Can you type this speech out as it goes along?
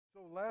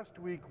Last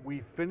week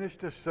we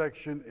finished a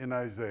section in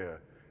Isaiah.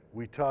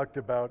 We talked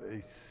about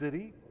a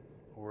city,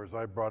 or as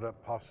I brought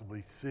up,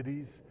 possibly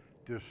cities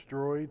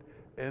destroyed,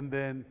 and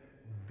then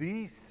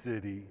the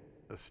city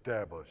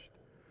established.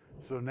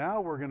 So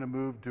now we're going to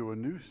move to a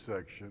new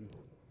section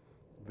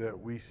that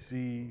we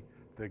see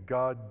that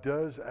God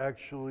does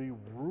actually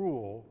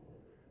rule.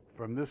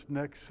 From this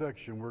next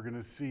section, we're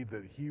going to see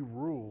that He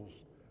rules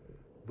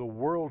the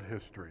world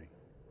history.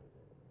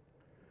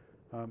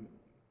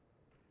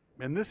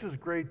 And this is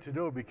great to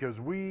know because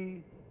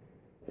we,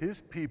 His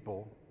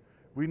people,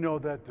 we know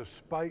that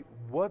despite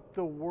what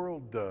the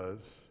world does,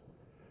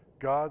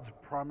 God's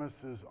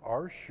promises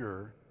are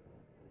sure,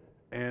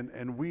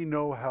 and we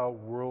know how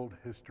world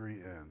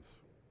history ends.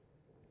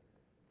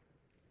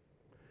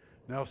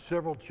 Now,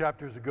 several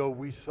chapters ago,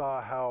 we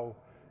saw how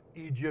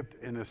Egypt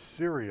and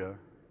Assyria,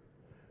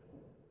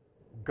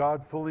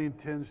 God fully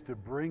intends to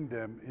bring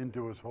them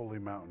into His holy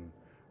mountain,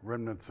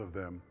 remnants of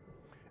them.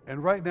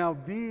 And right now,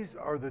 these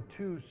are the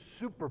two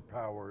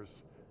superpowers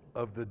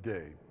of the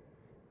day.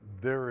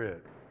 They're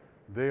it.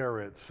 They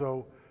are it.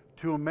 So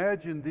to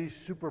imagine these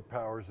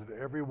superpowers that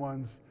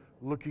everyone's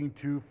looking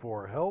to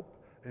for help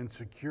and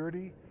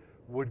security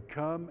would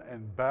come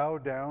and bow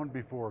down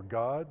before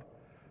God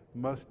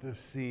must have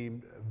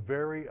seemed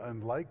very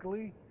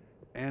unlikely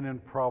and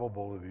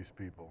improbable to these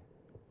people.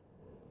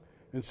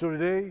 And so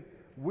today,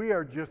 we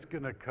are just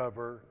going to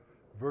cover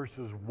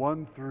verses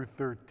 1 through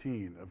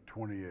 13 of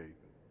 28.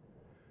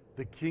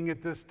 The king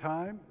at this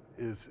time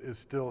is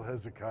still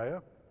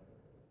Hezekiah.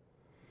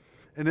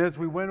 And as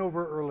we went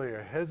over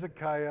earlier,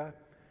 Hezekiah,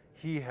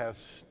 he has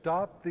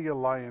stopped the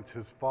alliance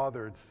his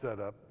father had set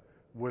up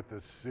with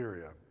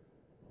Assyria.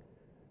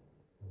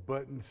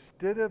 But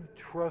instead of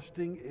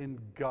trusting in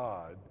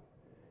God,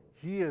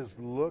 he has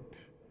looked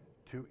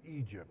to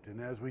Egypt.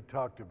 And as we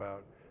talked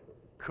about,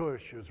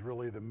 Cush is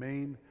really the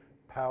main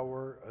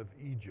power of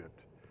Egypt.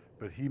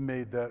 But he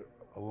made that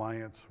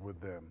alliance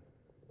with them.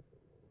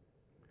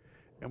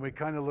 And we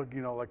kind of look,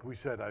 like we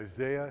said,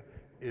 Isaiah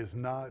is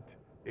not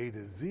A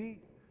to Z,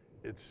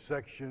 it's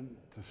section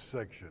to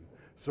section.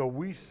 So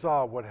we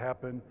saw what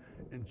happened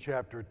in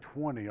chapter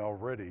 20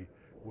 already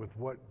with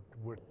what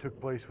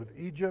took place with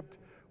Egypt.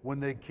 When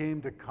they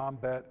came to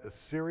combat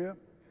Assyria,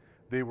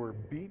 they were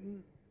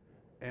beaten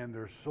and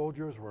their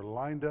soldiers were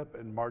lined up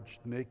and marched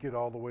naked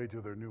all the way to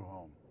their new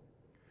home.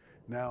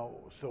 Now,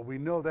 so we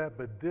know that,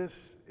 but this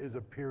is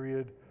a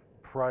period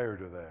prior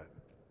to that.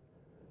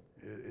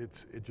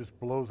 It just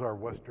blows our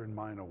Western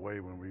mind away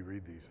when we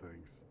read these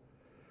things.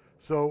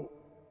 So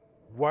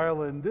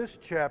while in this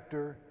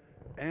chapter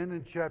and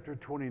in chapter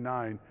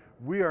 29,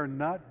 we are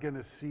not going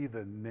to see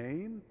the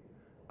name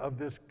of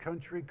this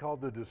country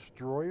called the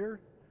Destroyer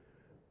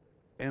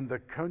and the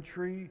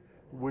country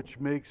which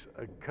makes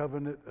a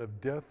covenant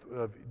of death,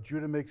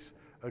 Judah makes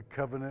a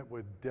covenant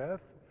with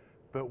death,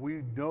 but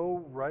we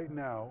know right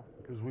now,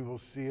 because we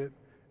will see it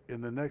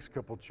in the next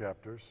couple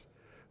chapters,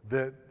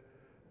 that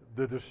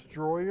the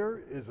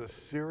destroyer is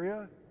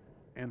Assyria,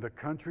 and the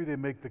country they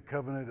make the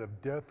covenant of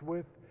death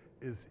with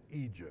is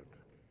Egypt.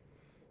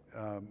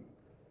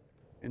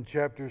 In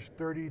chapters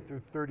 30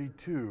 through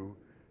 32,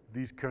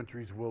 these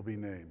countries will be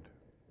named.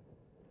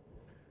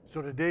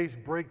 So today's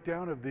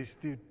breakdown of these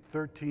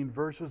 13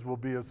 verses will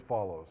be as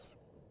follows.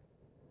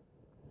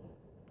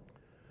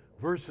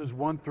 Verses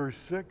 1 through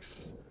 6,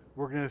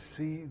 we're going to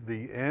see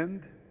the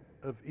end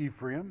of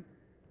Ephraim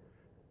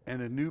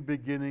and a new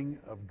beginning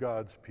of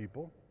God's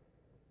people.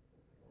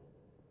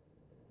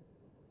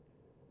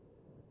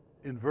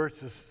 In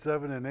verses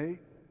 7 and 8,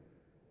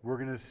 we're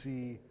going to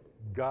see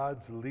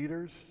God's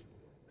leaders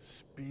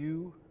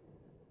spew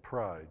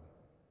pride.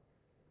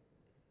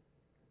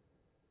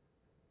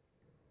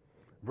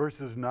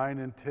 Verses 9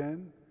 and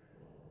 10,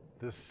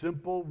 the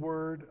simple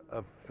word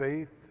of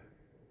faith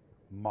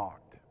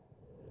mocked.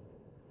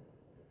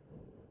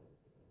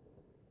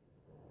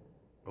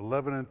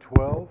 11 and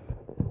 12,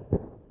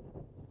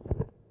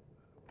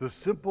 the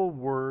simple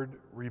word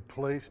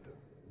replaced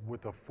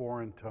with a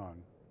foreign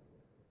tongue.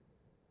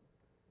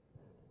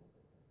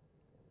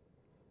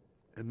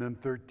 And then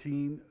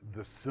 13,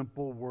 the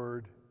simple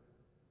word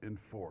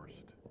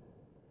enforced.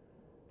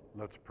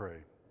 Let's pray.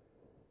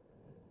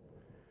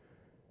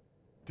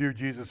 Dear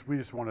Jesus, we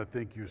just want to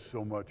thank you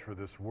so much for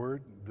this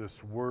word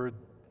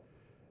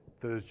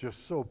that is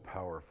just so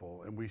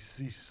powerful, and we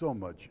see so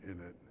much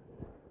in it.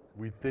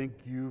 We thank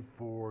you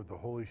for the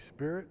Holy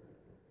Spirit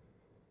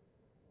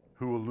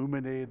who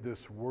illuminated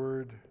this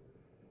word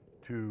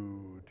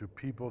to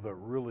people that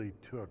really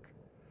took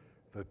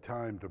the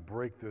time to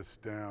break this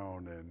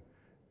down and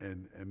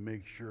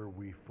make sure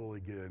we fully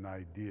get an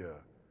idea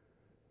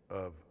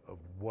of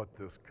what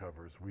this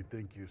covers. We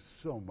thank you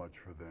so much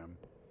for them.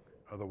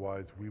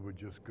 Otherwise, we would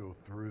just go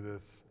through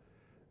this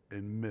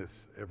and miss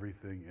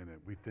everything in it.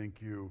 We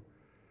thank you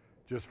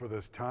just for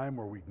this time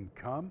where we can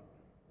come,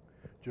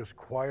 just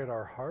quiet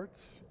our hearts,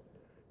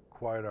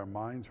 quiet our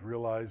minds,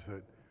 realize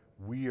that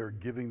we are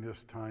giving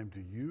this time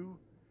to you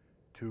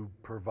to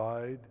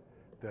provide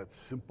that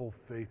simple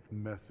faith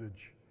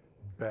message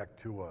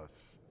back to us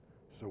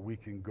so we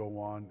can go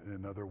on in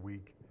another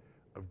week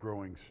of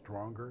growing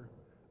stronger,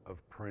 of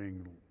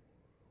praying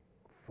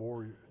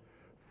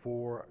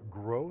for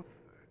growth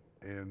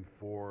and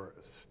for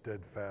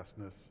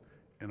steadfastness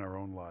in our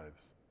own lives.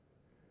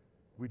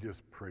 We just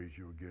praise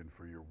you again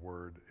for your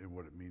word and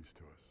what it means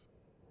to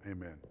us.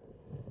 Amen.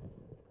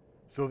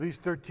 So these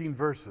 13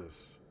 verses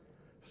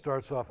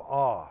starts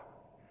off,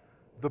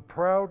 the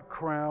proud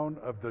crown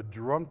of the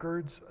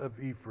drunkards of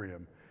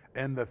Ephraim,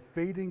 and the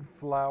fading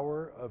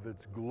flower of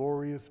its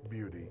glorious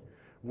beauty,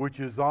 which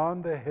is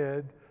on the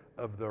head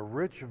of the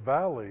rich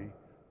valley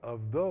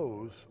of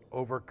those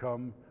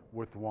overcome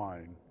with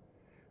wine.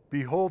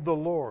 Behold, the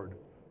Lord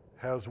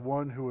has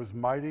one who is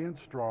mighty and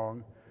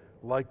strong,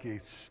 like a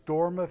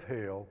storm of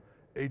hail,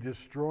 a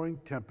destroying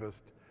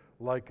tempest,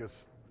 like a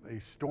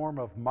storm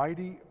of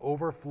mighty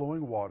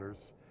overflowing waters.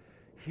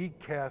 He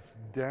casts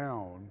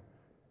down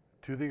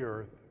to the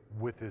earth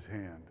with his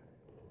hand.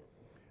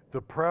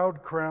 The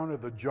proud crown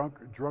of the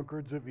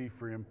drunkards of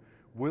Ephraim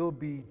will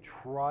be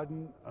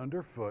trodden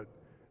underfoot,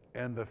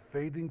 and the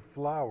fading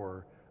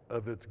flower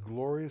of its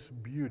glorious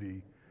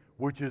beauty,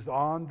 which is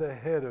on the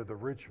head of the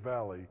rich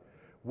valley,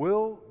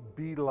 will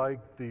be like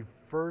the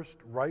first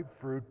ripe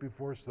fruit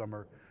before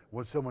summer.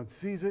 When someone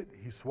sees it,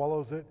 he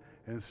swallows it,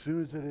 and as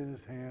soon as it's in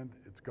his hand,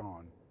 it's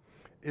gone.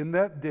 In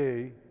that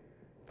day,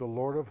 the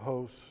Lord of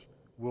hosts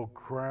will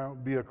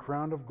be a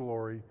crown of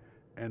glory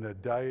and a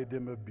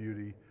diadem of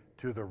beauty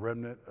to the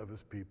remnant of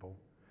his people,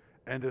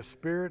 and a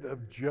spirit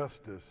of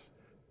justice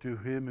to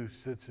him who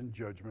sits in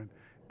judgment,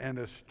 and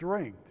a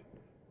strength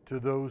to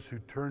those who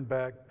turn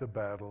back the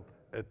battle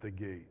at the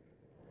gate.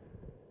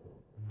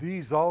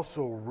 These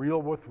also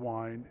reel with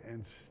wine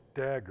and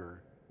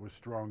stagger with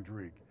strong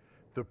drink.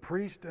 The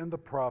priest and the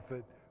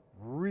prophet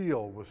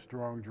reel with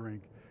strong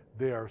drink.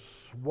 They are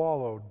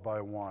swallowed by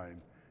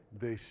wine.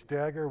 They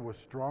stagger with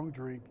strong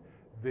drink.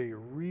 They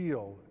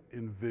reel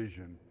in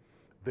vision.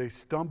 They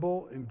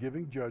stumble in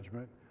giving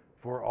judgment,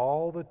 for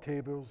all the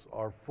tables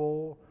are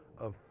full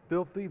of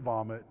filthy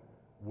vomit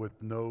with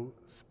no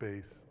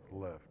space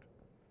left.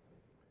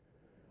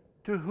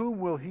 To whom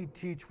will he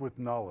teach with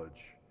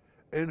knowledge?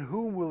 And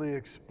whom will he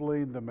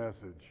explain the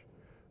message?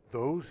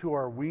 Those who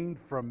are weaned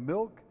from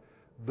milk,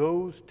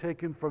 those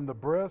taken from the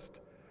breast,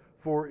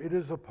 for it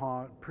is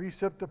upon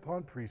precept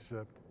upon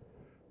precept,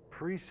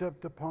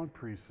 precept upon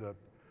precept,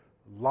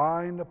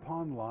 line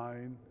upon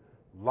line,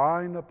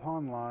 line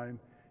upon line,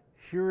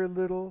 here a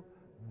little,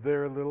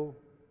 there a little.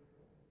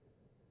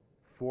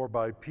 For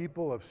by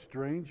people of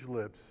strange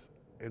lips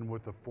and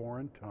with a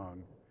foreign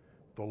tongue,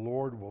 the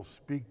Lord will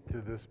speak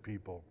to this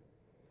people,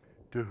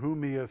 to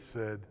whom he has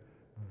said,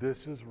 this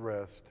is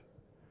rest,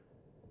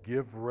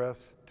 give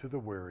rest to the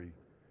weary,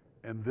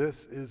 and this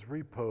is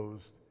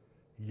repose,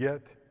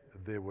 yet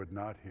they would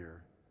not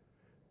hear.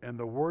 And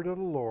the word of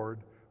the Lord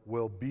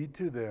will be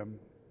to them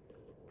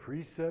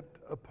precept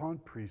upon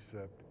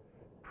precept,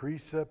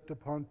 precept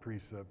upon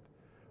precept,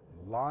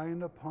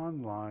 line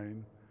upon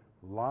line,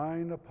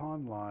 line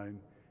upon line,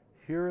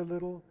 here a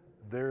little,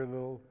 there a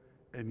little,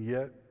 and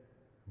yet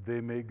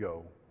they may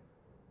go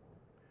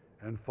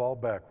and fall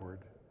backward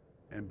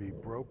and be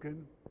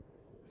broken,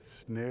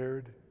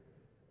 snared,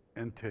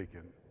 and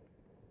taken.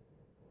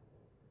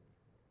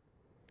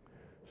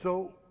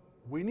 So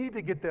we need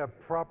to get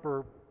that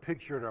proper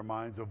picture in our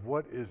minds of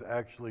what is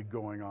actually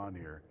going on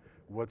here,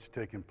 what's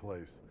taking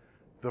place.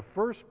 The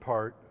first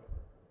part,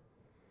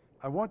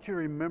 I want you to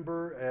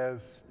remember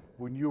as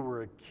when you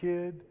were a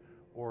kid,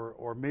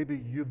 or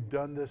maybe you've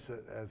done this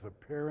as a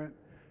parent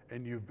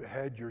and you've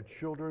had your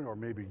children, or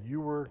maybe you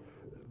were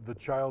the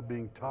child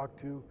being talked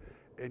to,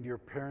 and your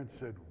parents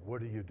said,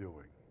 what are you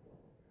doing?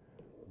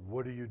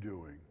 What are you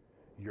doing?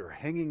 You're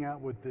hanging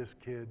out with this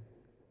kid.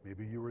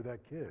 Maybe you were that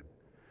kid.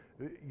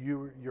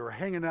 You're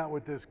hanging out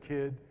with this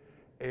kid,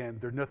 and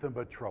they're nothing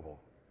but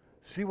trouble.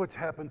 See what's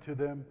happened to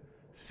them.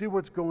 See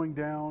what's going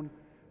down.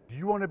 Do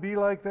you want to be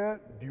like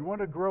that? Do you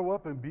want to grow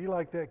up and be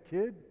like that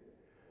kid?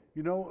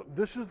 You know,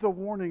 this is the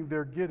warning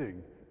they're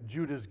getting,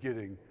 Judah's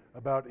getting,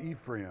 about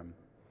Ephraim.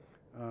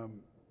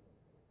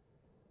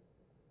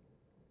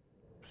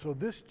 So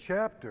this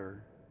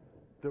chapter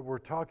that we're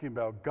talking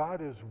about,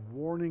 God is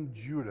warning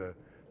Judah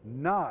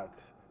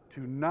to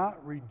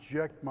not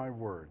reject my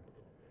word.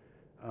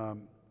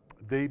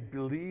 They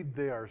believe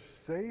they are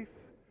safe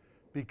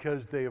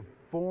because they have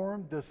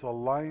formed this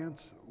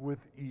alliance with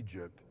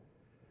Egypt.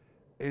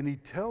 And he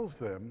tells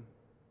them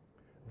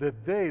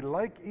that they,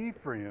 like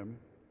Ephraim,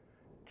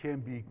 can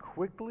be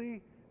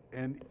quickly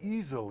and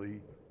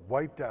easily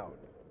wiped out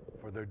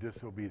for their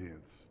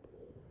disobedience.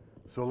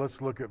 So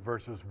let's look at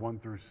verses 1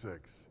 through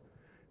 6.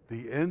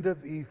 The end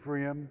of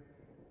Ephraim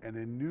and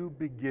a new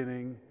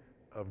beginning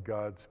of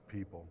God's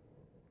people.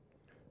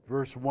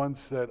 Verse 1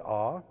 said,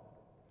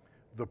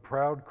 the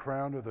proud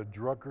crown of the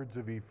drunkards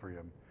of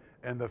Ephraim,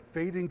 and the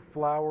fading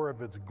flower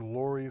of its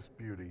glorious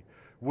beauty,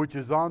 which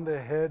is on the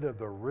head of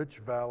the rich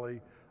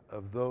valley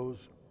of those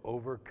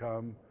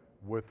overcome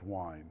with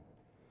wine.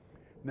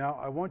 Now,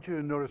 I want you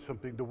to notice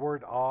something. The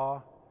word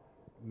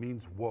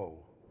means woe.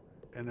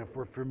 And if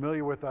we're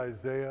familiar with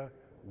Isaiah,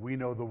 we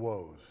know the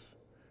woes.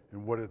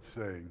 and what it's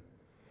saying.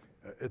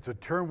 It's a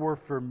term we're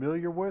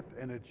familiar with,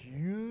 and it's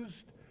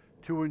used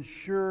to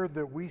ensure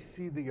that we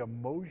see the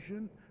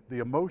emotion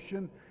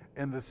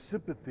and the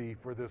sympathy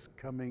for this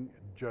coming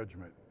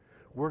judgment.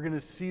 We're going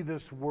to see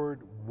this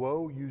word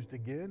woe used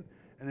again,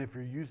 and if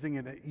you're using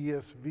an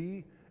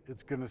ESV,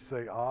 it's going to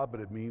say but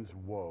it means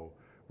woe.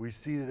 We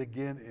see it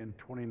again in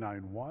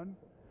 29:1,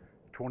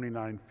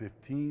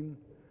 29:15,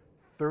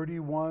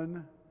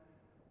 31,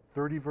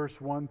 30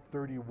 verse 1,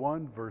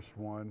 31 verse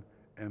 1,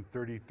 and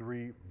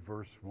 33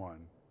 verse 1.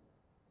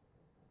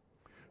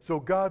 So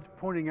God's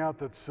pointing out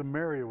that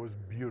Samaria was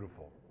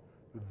beautiful.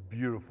 It was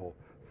beautiful.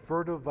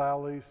 Fertile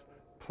valleys,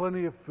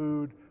 plenty of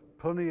food,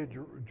 plenty of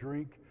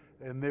drink,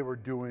 and they were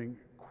doing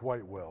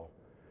quite well.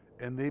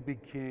 And they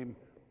became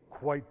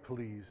quite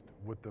pleased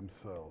with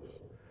themselves.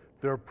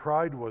 Their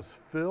pride was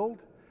filled,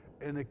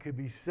 and it could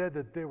be said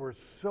that they were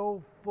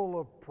so full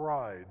of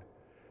pride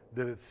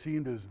that it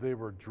seemed as they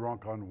were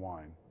drunk on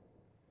wine.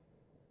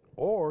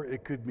 Or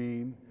it could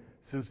mean,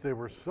 since they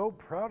were so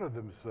proud of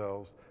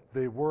themselves,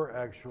 they were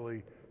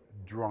actually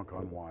drunk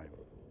on wine.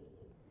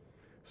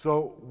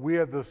 So we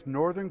have this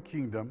northern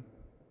kingdom.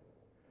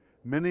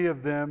 Many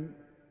of them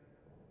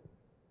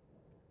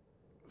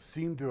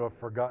seem to have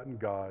forgotten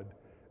God,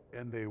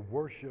 and they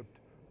worshiped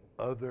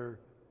other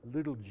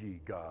little g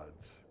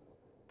gods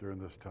during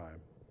this time.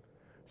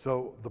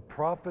 So the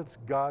prophets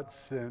God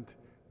sent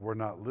were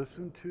not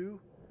listened to.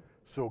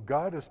 So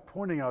God is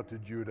pointing out to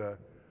Judah,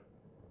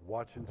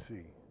 watch and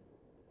see.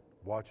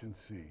 Watch and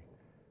see.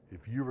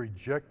 If you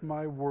reject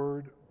my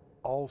word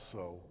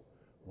also,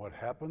 what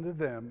happened to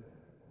them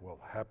will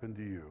happen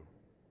to you.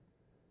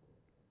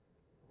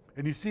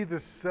 And you see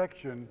this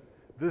section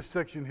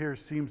here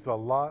seems a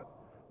lot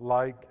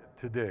like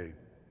today.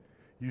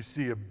 You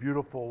see a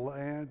beautiful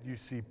land, you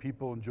see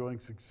people enjoying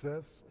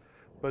success,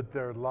 but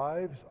their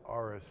lives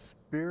are a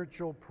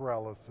spiritual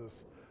paralysis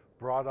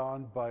brought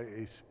on by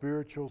a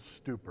spiritual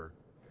stupor.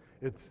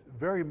 It's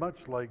very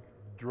much like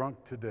drunk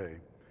today,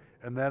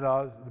 and that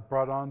is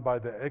brought on by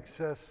the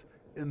excess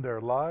in their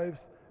lives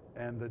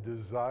and the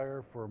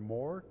desire for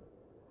more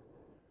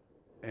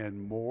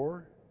and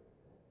more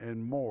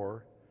and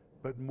more,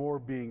 but more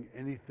being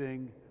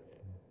anything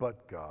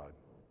but God.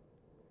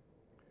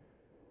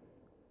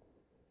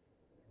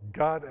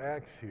 God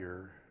acts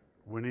here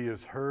when he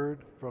has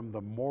heard from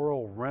the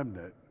moral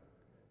remnant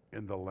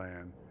in the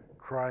land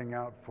crying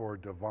out for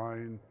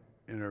divine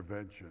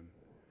intervention.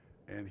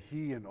 And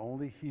he and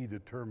only he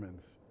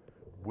determines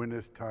when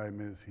his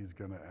time is he's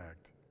going to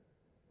act.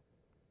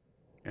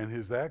 And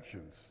his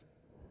actions,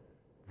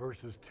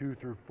 verses 2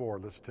 through 4,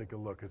 let's take a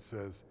look. It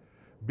says,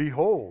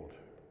 "Behold,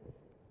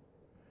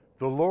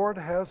 the Lord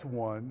has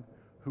one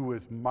who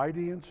is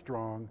mighty and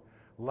strong,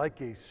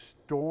 like a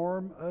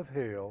storm of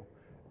hail,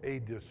 a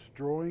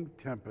destroying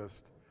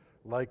tempest,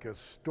 like a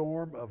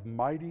storm of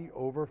mighty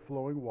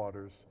overflowing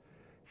waters.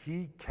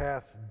 He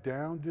casts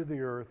down to the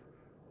earth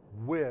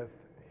with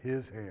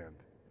his hand.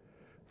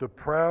 The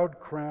proud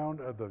crown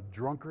of the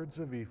drunkards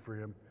of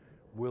Ephraim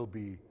will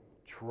be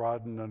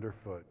trodden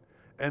underfoot,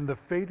 and the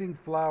fading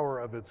flower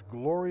of its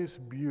glorious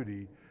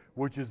beauty,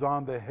 which is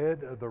on the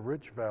head of the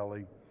rich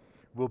valley,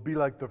 will be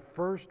like the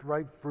first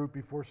ripe fruit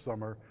before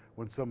summer.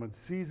 When someone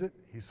sees it,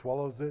 he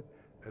swallows it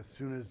as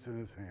soon as it's in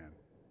his hand."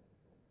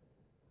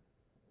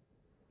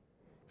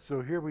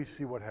 So here we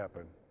see what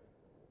happened.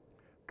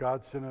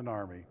 God sent an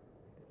army,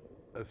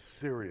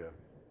 Assyria,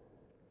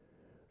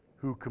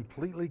 who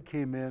completely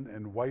came in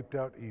and wiped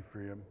out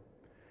Ephraim,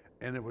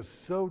 and it was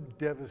so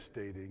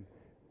devastating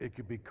it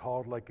could be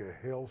called like a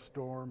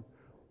hailstorm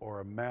or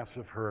a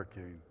massive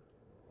hurricane.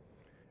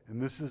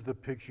 And this is the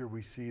picture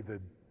we see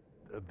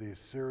of the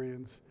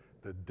Assyrians,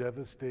 the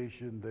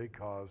devastation they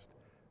caused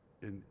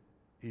in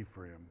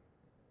Ephraim.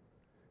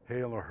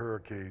 Hail or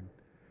hurricane.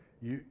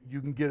 You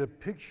can get a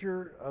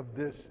picture of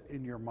this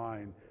in your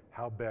mind,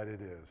 how bad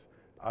it is.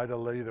 I had a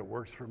lady that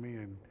works for me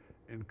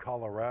in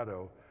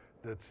Colorado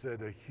that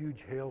said a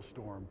huge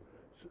hailstorm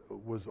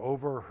was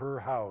over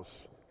her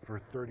house for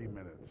 30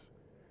 minutes.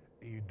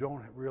 You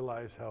don't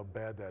realize how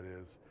bad that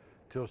is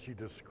till she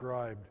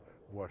described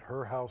what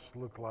her house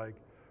looked like,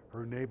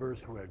 her neighbors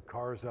who had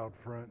cars out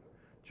front,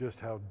 just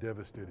how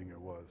devastating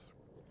it was.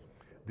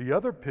 The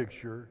other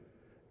picture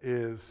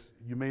is,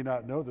 you may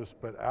not know this,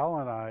 but Al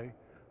and I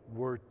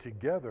were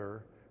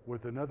together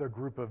with another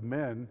group of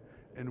men,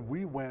 and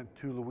we went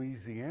to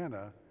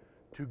Louisiana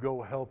to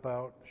go help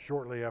out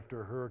shortly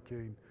after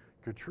Hurricane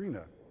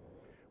Katrina.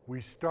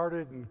 We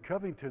started in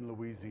Covington,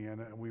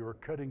 Louisiana, and we were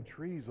cutting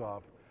trees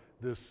off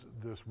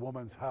this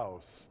woman's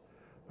house.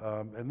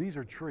 And these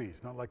are trees,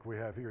 not like we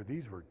have here.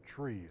 These were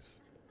trees.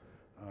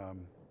 I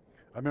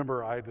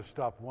remember I had to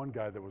stop one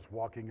guy that was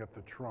walking up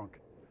the trunk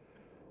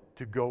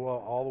to go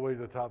all the way to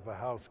the top of the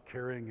house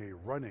carrying a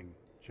running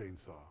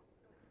chainsaw.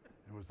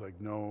 It was like,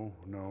 no,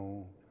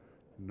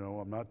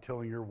 I'm not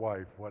telling your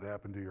wife what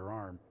happened to your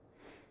arm.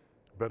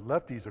 But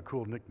Lefty's a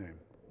cool nickname.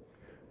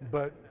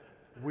 But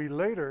we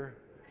later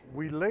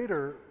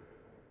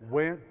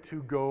went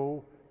to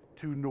go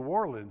to New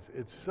Orleans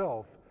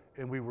itself,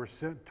 and we were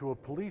sent to a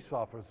police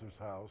officer's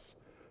house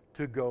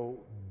to go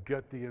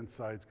gut the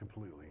insides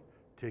completely,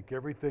 take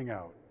everything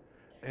out.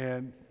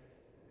 And,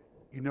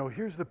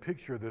 here's the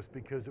picture of this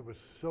because it was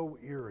so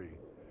eerie.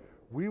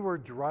 We were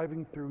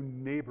driving through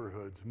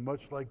neighborhoods,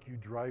 much like you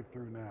drive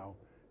through now,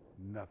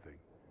 nothing.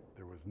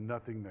 There was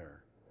nothing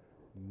there.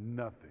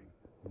 Nothing.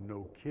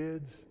 No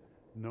kids,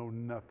 no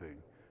nothing.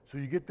 So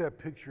you get that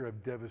picture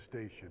of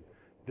devastation.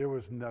 There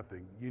was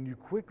nothing. And you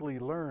quickly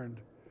learned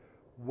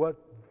what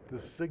the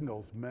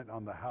signals meant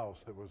on the house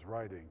that was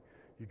writing.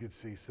 You could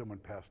see someone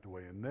passed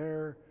away in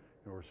there,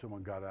 or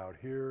someone got out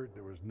here.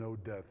 There was no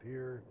death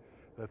here.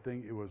 That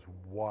thing, it was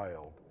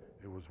wild.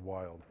 It was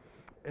wild.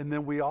 And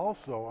then we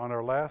also, on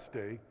our last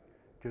day,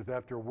 because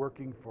after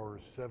working for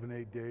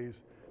 7-8 days,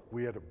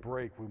 we had a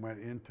break. We went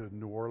into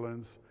New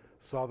Orleans,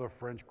 saw the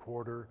French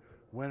Quarter,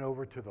 went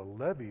over to the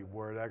levee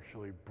where it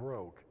actually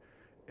broke.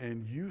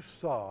 And you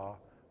saw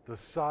the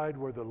side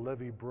where the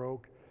levee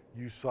broke,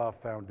 you saw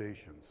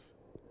foundations.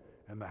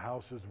 And the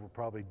houses were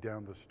probably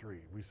down the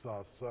street. We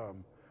saw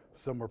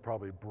some were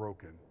probably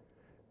broken.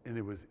 And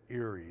it was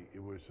eerie.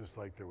 It was just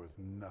like there was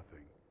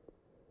nothing.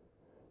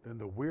 Then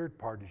the weird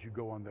part is you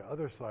go on the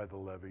other side of the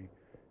levee,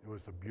 it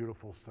was a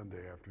beautiful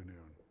Sunday afternoon.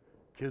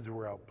 Kids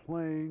were out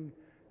playing,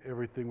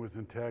 everything was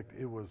intact.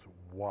 It was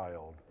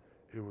wild.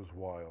 It was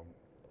wild.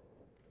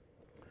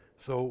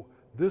 So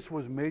this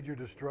was major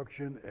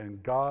destruction,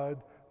 and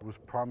God was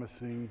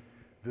promising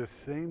this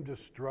same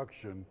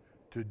destruction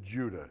to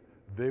Judah.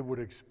 They would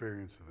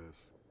experience this.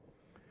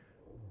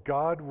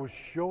 God was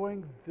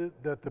showing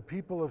that the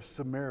people of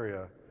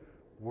Samaria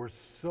were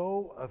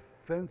so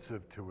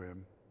offensive to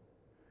him,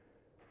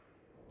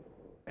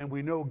 and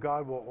we know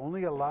God will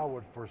only allow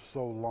it for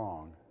so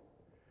long,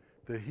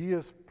 that he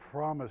is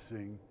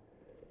promising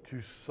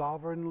to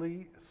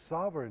sovereignly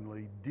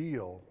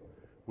deal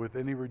with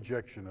any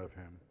rejection of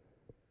him.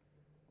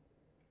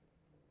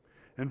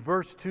 And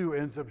verse 2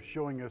 ends up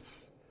showing us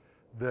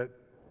that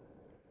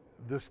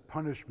this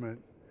punishment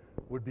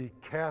would be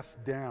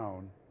cast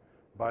down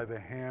by the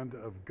hand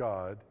of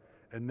God.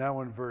 And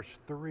now in verse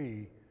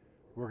 3,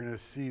 we're going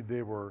to see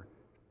they were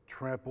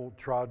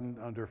trodden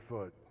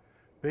underfoot.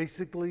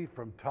 Basically,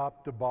 from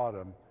top to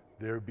bottom,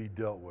 they would be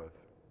dealt with.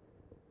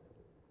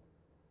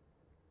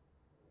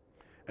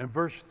 And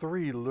verse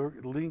 3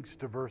 links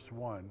to verse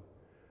 1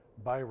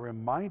 by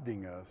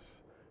reminding us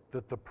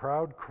that the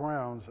proud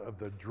crowns of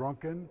the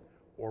drunken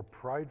or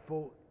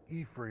prideful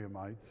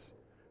Ephraimites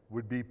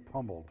would be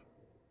pummeled.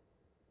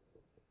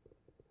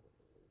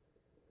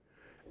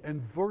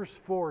 And verse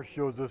 4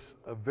 shows us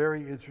a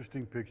very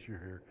interesting picture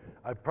here.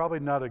 I've probably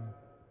not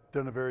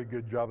done a very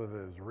good job of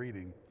it as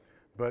reading,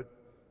 but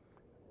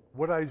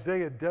what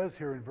Isaiah does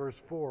here in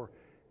verse 4,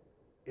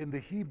 in the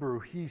Hebrew,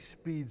 he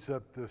speeds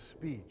up the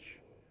speech,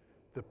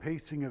 the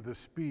pacing of the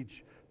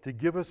speech, to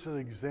give us an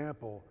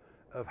example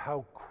of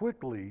how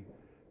quickly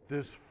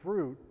this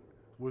fruit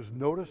was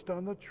noticed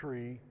on the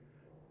tree,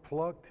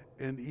 plucked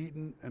and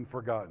eaten and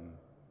forgotten.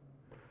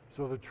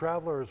 So the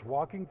traveler is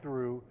walking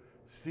through,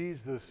 sees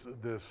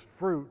this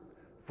fruit,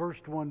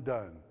 first one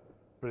done,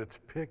 but it's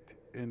picked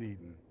and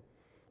eaten.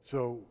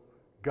 So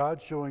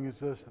God's showing us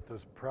this, that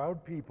this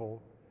proud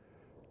people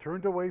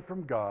turned away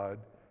from God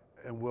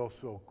and will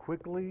so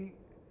quickly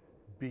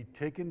be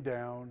taken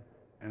down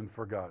and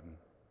forgotten.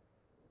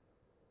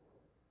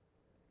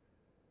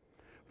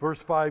 Verse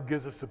 5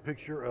 gives us a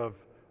picture of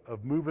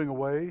moving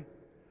away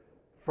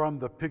from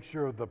the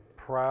picture of the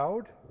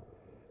proud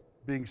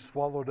being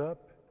swallowed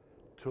up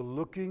to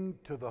looking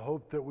to the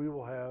hope that we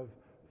will have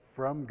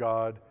from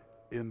God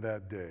in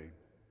that day.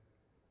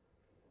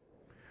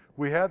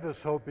 We have this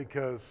hope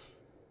because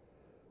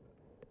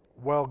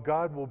while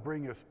God will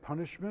bring us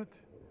punishment,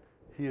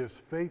 he is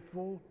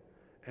faithful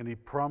and he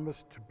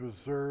promised to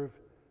preserve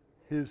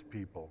his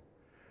people.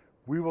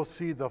 We will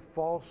see the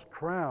false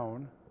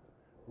crown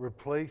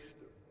replaced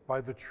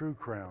by the true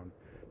crown,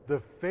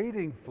 the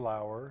fading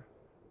flower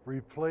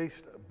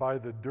replaced by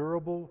the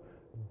durable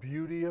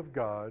beauty of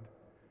God,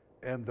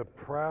 and the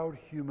proud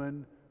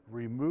human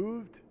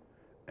removed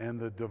and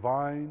the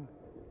divine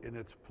in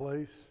its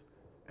place,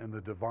 and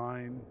the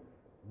divine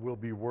will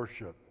be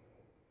worshiped.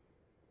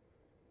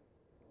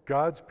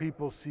 God's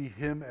people see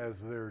him as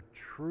their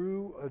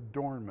true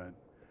adornment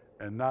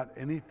and not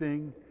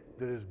anything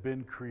that has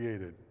been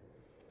created.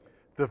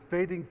 The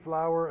fading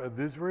flower of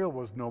Israel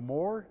was no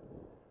more,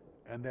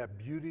 and that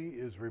beauty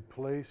is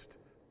replaced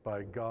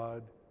by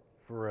God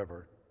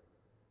forever.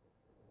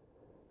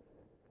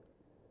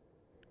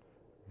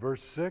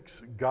 Verse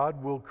 6,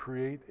 God will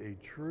create a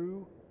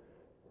true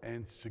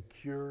and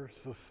secure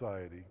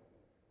society.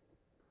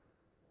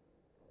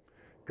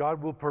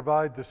 God will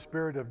provide the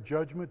spirit of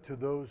judgment to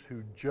those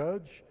who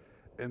judge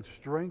and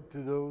strength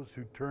to those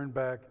who turn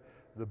back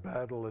the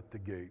battle at the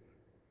gate.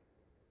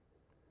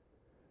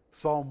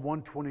 Psalm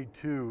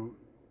 122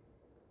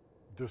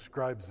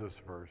 describes this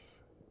verse.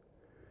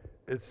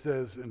 It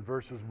says in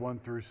verses 1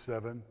 through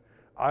 7,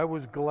 I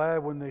was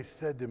glad when they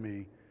said to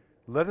me,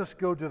 let us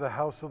go to the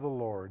house of the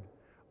Lord.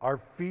 Our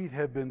feet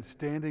have been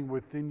standing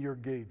within your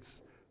gates,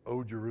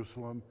 O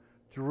Jerusalem.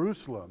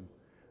 Jerusalem,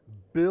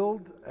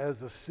 Build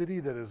as a city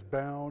that is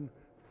bound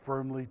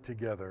firmly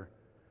together,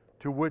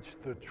 to which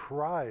the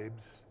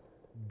tribes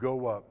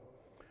go up.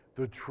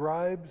 The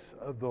tribes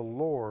of the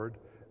Lord,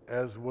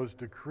 as was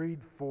decreed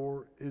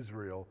for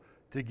Israel,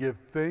 to give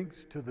thanks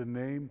to the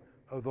name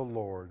of the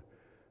Lord.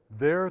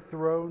 Their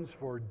thrones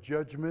for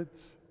judgments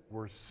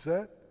were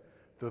set,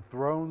 the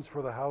thrones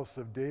for the house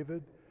of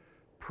David.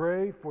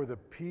 Pray for the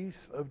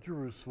peace of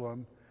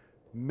Jerusalem.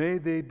 May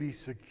they be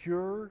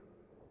secure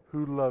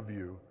who love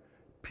you.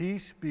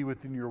 Peace be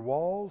within your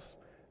walls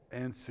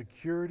and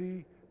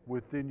security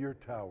within your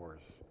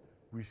towers.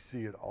 We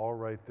see it all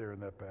right there in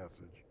that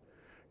passage.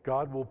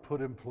 God will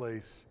put in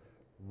place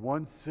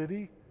one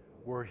city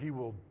where he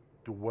will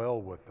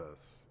dwell with us.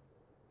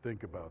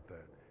 Think about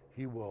that.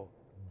 He will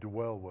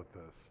dwell with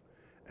us.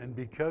 And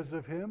because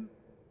of him,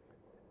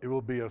 it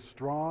will be a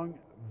strong,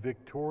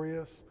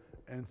 victorious,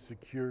 and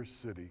secure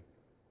city.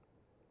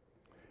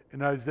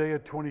 In Isaiah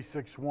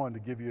 26:1, to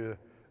give you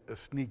a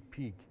sneak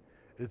peek,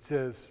 it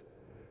says,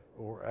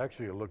 or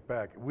actually a look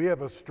back, we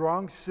have a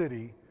strong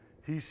city.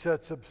 He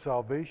sets up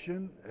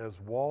salvation as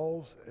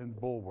walls and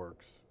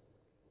bulwarks.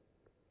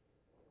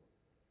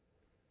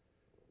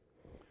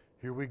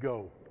 Here we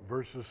go,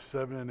 verses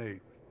 7 and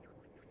 8.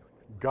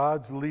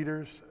 God's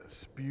leaders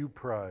spew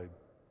pride.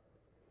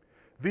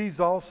 These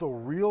also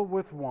reel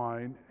with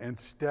wine and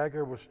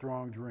stagger with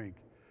strong drink.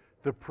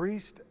 The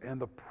priest and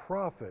the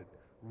prophet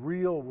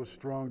reel with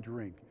strong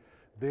drink.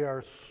 They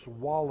are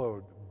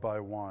swallowed by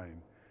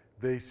wine.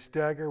 They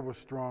stagger with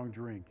strong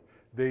drink.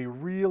 They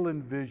reel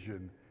in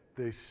vision.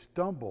 They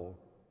stumble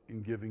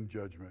in giving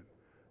judgment.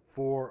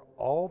 For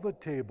all the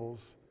tables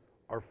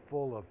are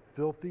full of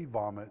filthy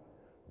vomit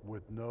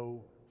with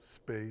no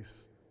space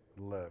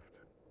left.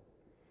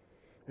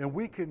 And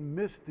we can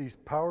miss these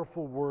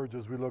powerful words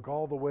as we look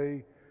all the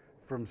way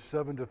from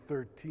 7 to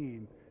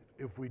 13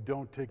 if we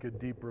don't take a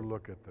deeper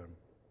look at them.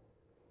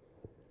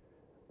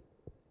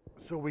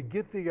 So we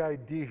get the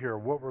idea here.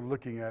 What we're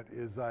looking at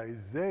is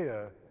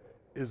Isaiah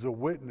is a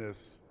witness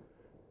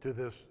to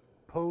this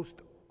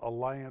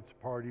post-alliance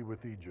party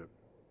with Egypt.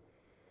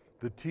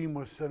 The team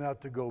was sent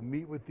out to go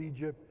meet with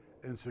Egypt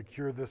and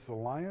secure this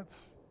alliance.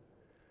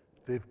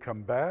 They've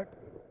come back.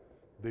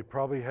 They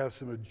probably have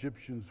some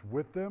Egyptians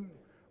with them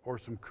or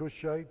some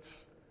Cushites,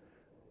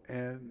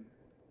 and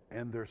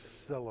they're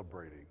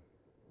celebrating.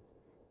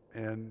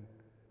 And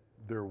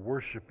they're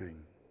worshiping,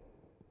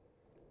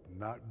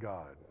 not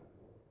God.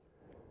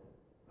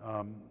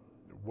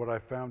 What I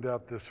found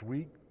out this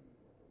week,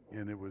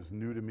 and it was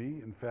new to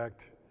me. In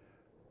fact,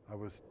 I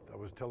was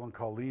telling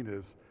Colleen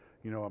is,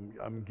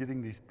 I'm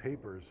getting these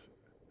papers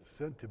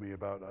sent to me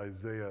about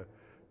Isaiah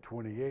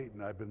 28,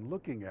 and I've been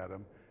looking at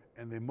them,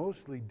 and they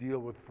mostly deal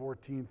with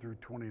 14 through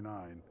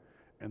 29.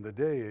 And the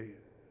day,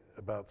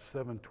 about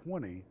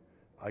 7:20,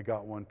 I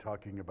got one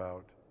talking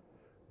about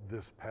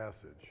this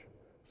passage.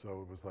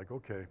 So it was like,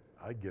 okay,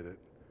 I get it.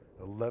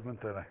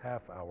 11th and a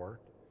half hour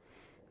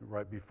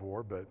right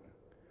before. But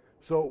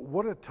so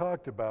what it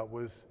talked about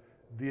was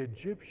the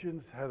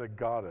Egyptians had a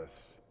goddess,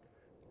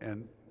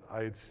 and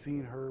I had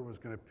seen her, was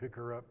going to pick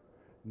her up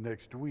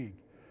next week.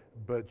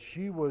 But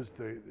she was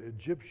the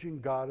Egyptian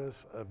goddess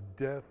of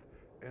death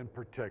and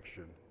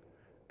protection.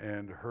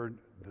 And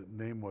the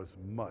name was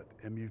Mut,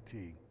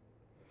 M-U-T.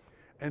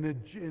 And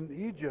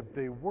in Egypt,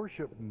 they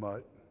worshiped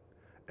Mut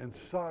and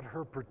sought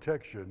her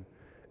protection.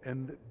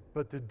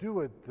 But to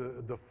do it,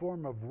 the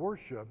form of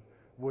worship,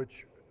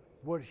 which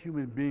what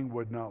human being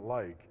would not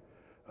like,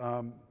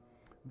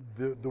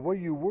 the way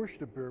you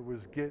worship her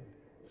was get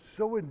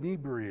so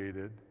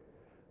inebriated,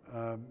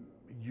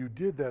 you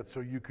did that so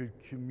you could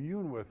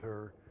commune with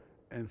her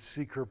and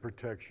seek her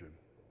protection.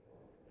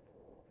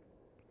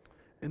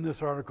 In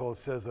this article, it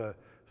says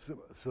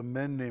some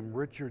men named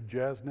Richard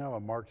Jasnow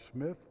and Mark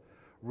Smith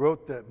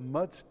wrote that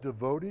Mut's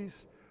devotees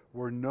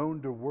were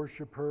known to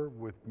worship her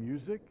with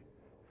music,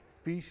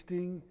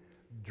 feasting,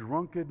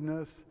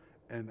 drunkenness,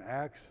 and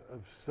acts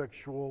of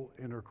sexual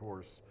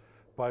intercourse,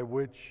 by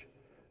which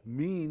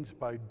means,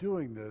 by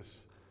doing this,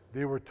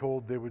 they were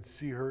told they would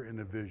see her in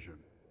a vision.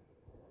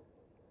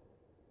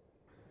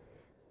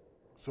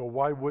 So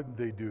why wouldn't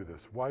they do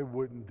this? Why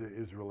wouldn't the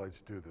Israelites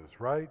do this,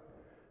 right?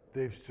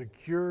 They've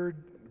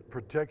secured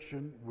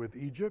protection with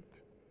Egypt,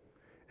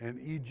 and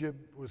Egypt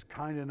was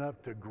kind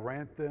enough to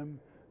grant them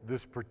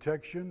this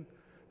protection.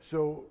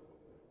 So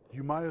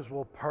you might as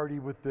well party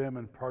with them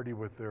and party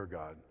with their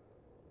God.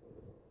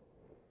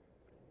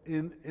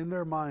 In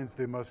their minds,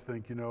 they must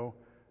think,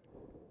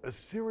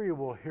 Assyria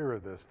will hear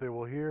of this. They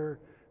will hear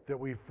that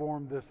we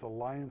formed this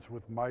alliance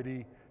with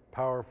mighty,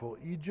 powerful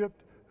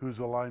Egypt, who's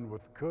aligned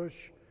with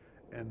Cush,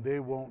 and they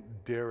won't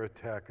dare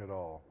attack at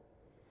all.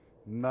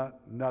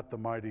 Not the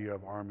mighty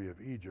army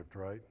of Egypt,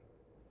 right?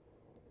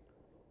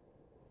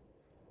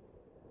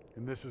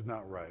 And this is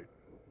not right.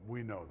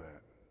 We know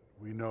that.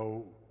 We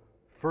know,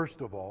 first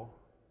of all,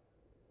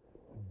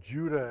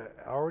 Judah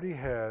already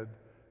had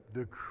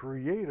the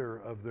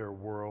creator of their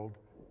world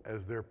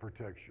as their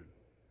protection.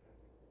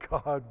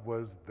 God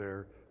was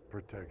their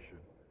protection.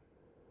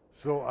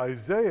 So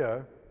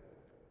Isaiah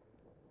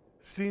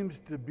seems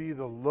to be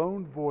the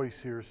lone voice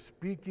here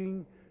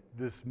speaking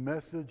this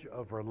message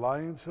of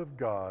reliance of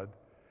God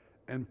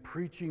and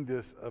preaching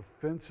this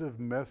offensive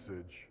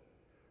message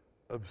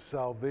of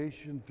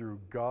salvation through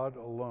God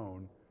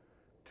alone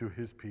to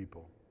his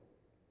people.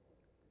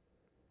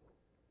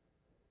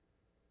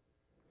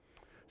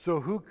 So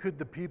who could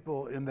the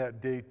people in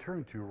that day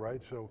turn to,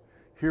 right? So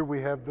here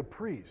we have the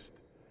priest.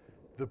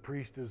 The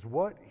priest is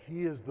what?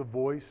 He is the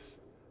voice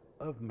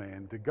of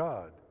man to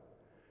God.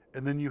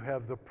 And then you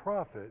have the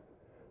prophet.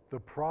 The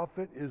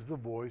prophet is the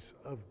voice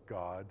of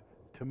God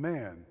to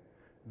man.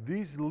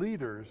 These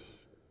leaders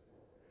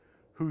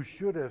who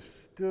should have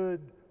stood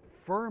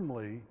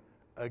firmly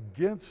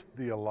against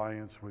the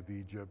alliance with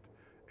Egypt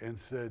and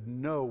said,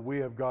 no, we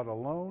have God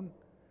alone,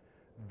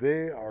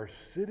 they are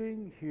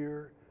sitting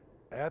here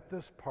at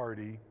this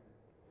party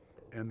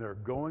and they're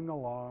going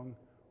along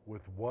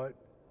with what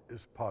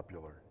is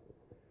popular.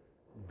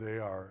 They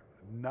are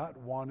not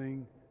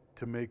wanting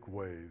to make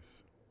waves.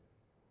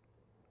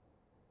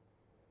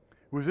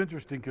 It was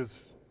interesting because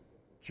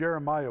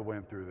Jeremiah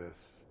went through this,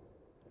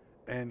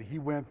 and he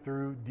went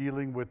through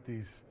dealing with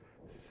these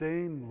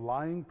same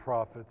lying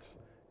prophets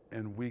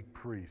and weak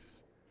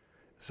priests.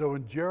 So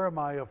in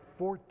Jeremiah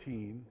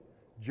 14,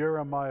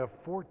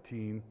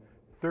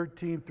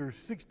 13 through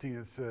 16,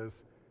 it says,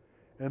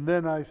 and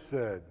then I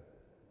said,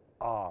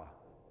 ah,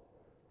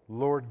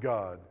 Lord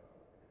God,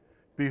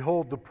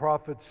 behold, the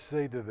prophets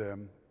say to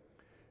them,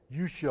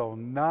 you shall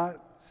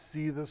not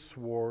see the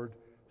sword,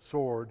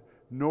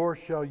 nor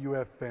shall you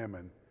have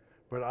famine,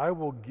 but I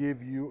will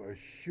give you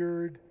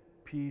assured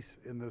peace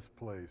in this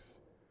place.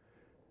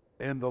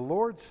 And the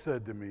Lord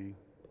said to me,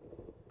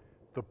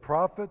 the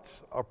prophets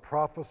are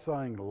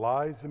prophesying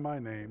lies in my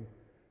name.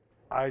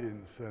 I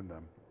didn't send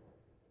them,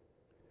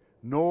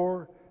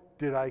 nor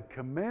did I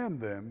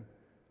command them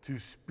to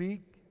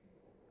speak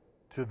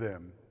to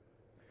them.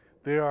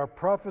 They are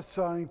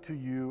prophesying to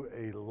you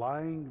a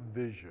lying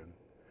vision,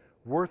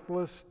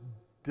 worthless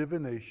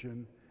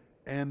divination,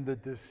 and the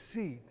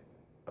deceit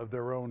of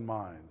their own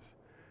minds.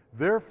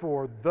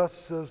 Therefore, thus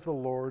says the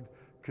Lord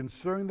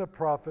concerning the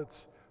prophets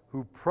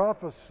who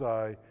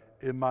prophesy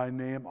in my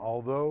name,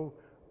 although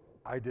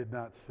I did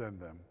not send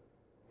them,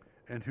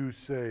 and who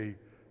say,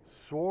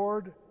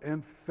 sword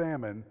and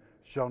famine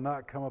shall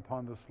not come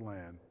upon this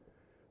land.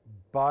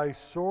 By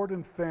sword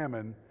and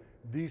famine,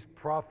 these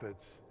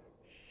prophets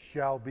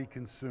shall be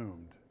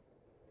consumed.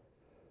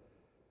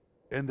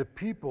 And the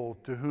people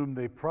to whom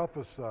they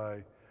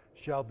prophesy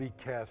shall be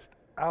cast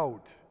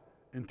out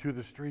into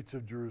the streets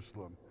of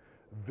Jerusalem,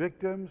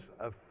 victims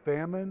of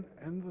famine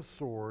and the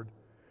sword,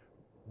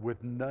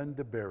 with none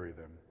to bury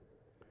them.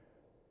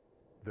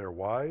 Their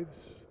wives,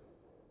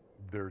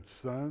 their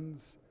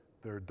sons,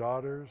 their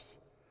daughters,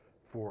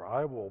 for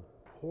I will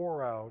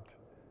pour out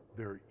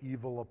their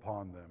evil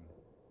upon them.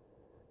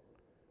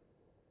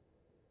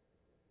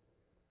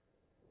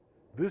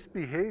 This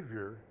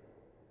behavior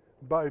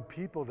by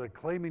people that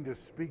claiming to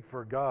speak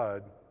for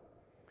God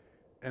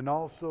and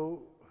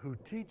also who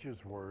teach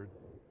His word,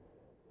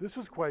 this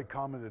is quite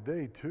common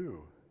today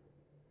too.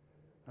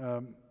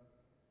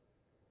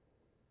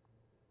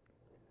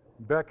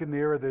 Back in the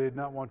era, they did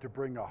not want to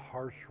bring a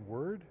harsh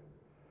word,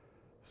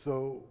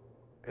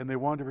 and they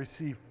wanted to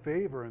receive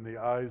favor in the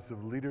eyes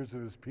of leaders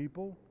of His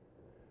people,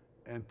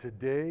 and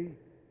today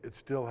it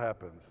still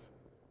happens.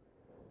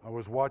 I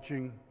was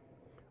watching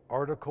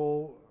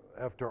article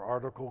after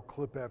article,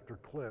 clip after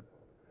clip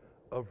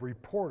of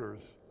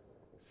reporters,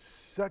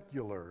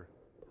 secular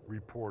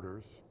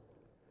reporters,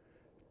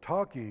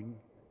 talking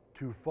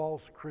to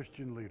false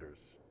Christian leaders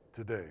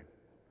today.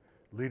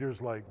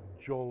 Leaders like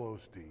Joel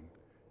Osteen,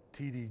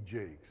 T.D.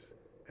 Jakes,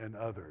 and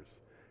others.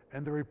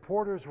 And the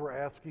reporters were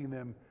asking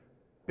them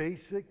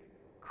basic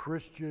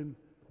Christian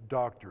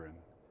doctrine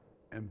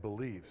and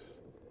beliefs.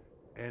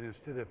 And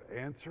instead of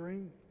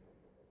answering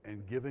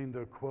and giving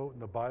the quote in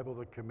the Bible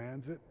that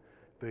commands it,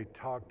 they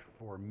talked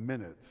for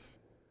minutes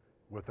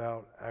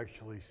without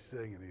actually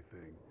saying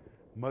anything,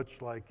 much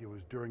like it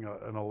was during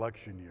an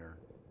election year.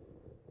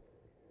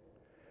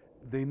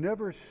 They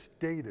never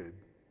stated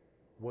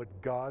what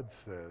God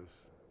says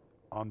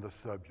on the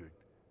subject.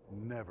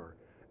 Never.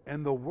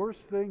 And the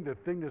worst thing, the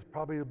thing that's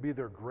probably will be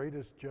their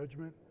greatest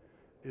judgment,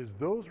 is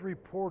those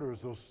reporters,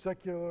 those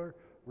secular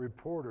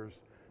reporters,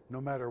 no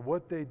matter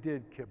what they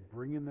did, kept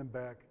bringing them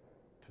back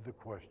to the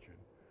question.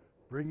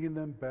 Bringing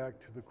them back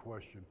to the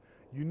question.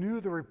 You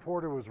knew the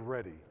reporter was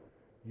ready.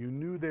 You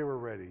knew they were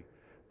ready,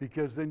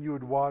 because then you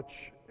would watch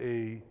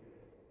a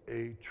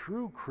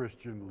true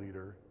Christian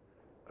leader,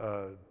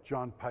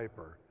 John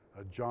Piper,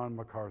 John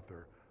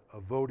MacArthur,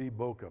 Voddie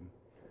Baucham,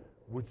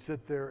 would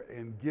sit there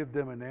and give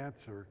them an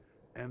answer,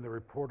 and the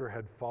reporter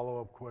had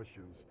follow-up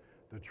questions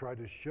to try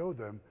to show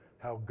them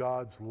how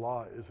God's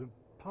law isn't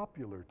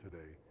popular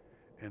today.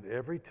 And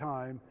every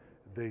time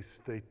they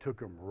took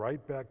them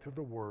right back to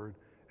the Word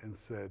and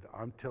said,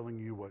 I'm telling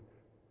you what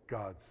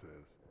God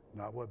says,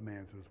 not what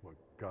man says, what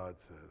God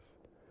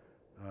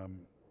says.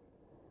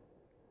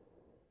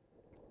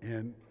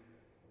 And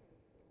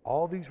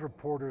all these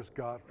reporters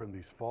got from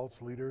these false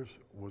leaders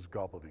was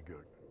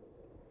gobbledygook.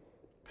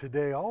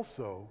 Today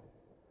also,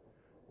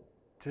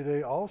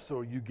 Today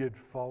also you get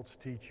false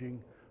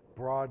teaching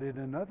brought in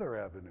another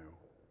avenue.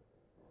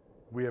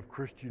 We have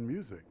Christian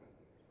music.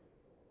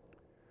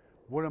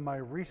 One of my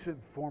recent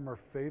former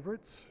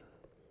favorites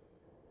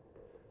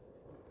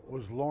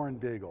was Lauren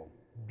Daigle.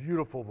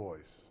 Beautiful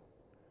voice.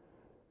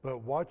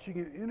 But watching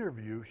an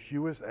interview, she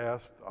was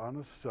asked on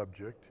a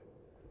subject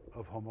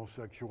of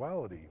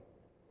homosexuality.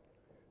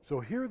 So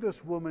here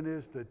this woman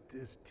is that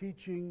is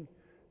teaching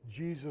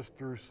Jesus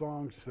through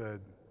song said,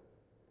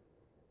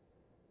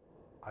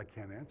 I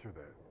can't answer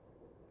that.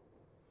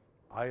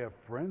 I have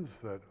friends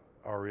that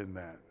are in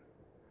that.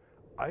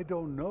 I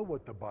don't know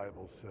what the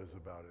Bible says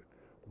about it.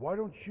 Why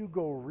don't you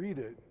go read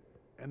it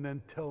and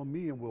then tell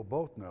me and we'll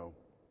both know?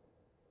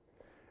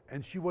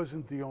 And she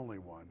wasn't the only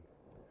one.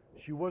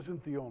 She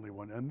wasn't the only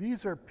one. And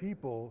these are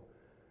people,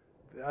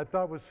 I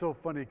thought was so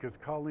funny because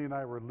Colleen and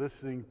I were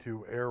listening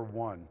to Air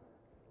One,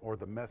 or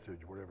The Message,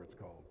 whatever it's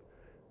called,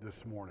 this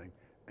morning.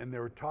 And they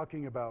were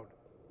talking about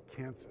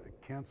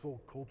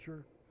cancel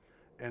culture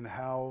and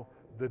how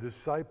the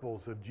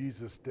disciples of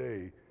Jesus'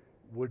 day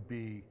would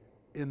be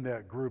in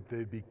that group.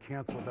 They'd be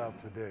canceled out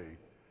today.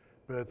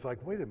 But it's like,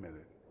 wait a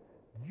minute.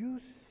 You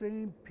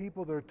same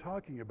people they're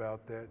talking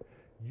about that,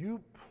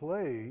 you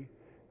play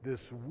this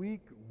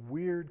weak,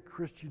 weird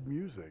Christian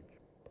music.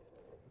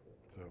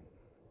 So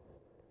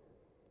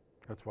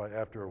that's why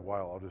after a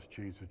while I'll just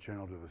change the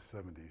channel to the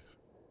 70s.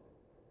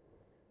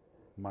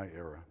 My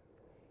era.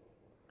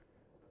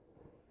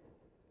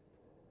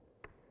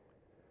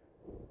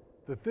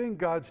 The thing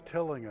God's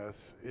telling us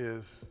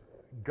is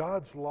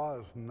God's law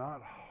is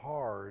not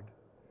hard.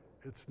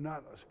 It's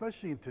not,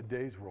 especially in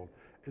today's world,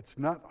 it's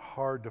not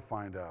hard to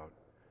find out.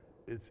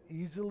 It's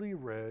easily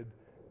read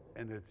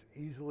and it's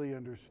easily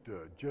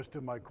understood. Just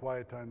in my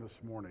quiet time this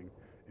morning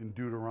in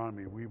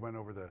Deuteronomy, we went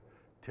over the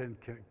Ten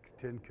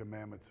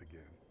Commandments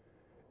again.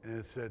 And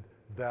it said,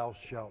 thou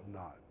shalt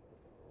not.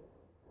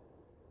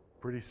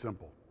 Pretty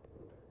simple.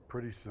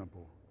 Pretty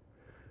simple.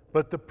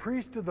 But the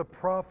priests and the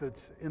prophets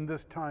in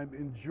this time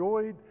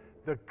enjoyed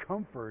the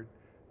comfort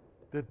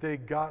that they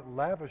got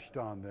lavished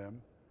on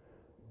them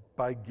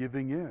by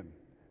giving in.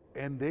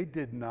 And they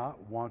did not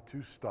want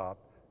to stop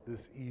this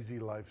easy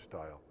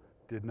lifestyle.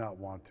 Did not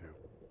want to.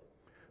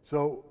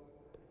 So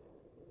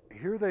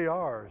here they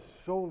are,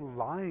 so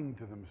lying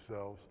to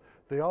themselves.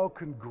 They all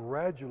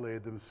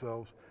congratulated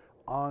themselves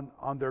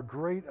on their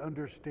great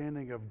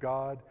understanding of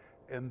God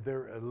and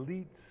their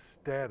elite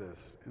status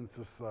in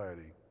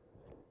society.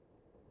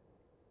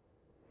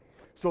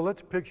 So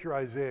let's picture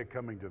Isaiah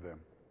coming to them.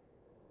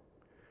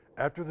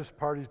 After this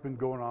party's been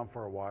going on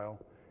for a while,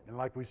 and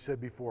like we said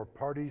before,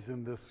 parties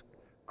in this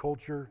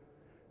culture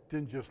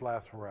didn't just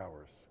last for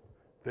hours.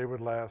 They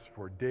would last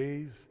for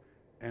days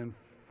and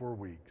for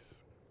weeks.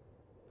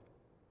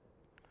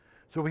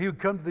 So he would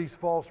come to these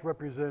false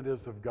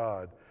representatives of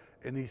God,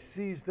 and he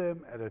sees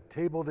them at a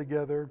table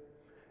together,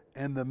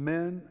 and the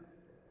men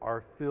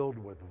are filled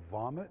with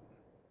vomit,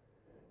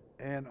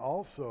 and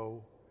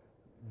also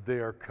they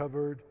are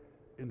covered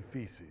in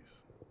feces.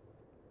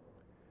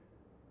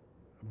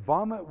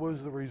 Vomit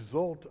was the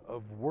result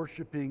of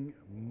worshiping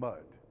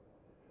mud.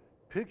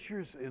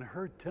 Pictures in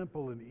her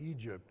temple in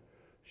Egypt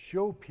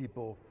show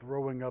people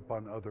throwing up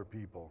on other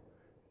people.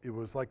 It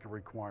was like a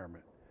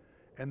requirement.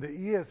 And the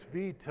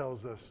ESV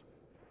tells us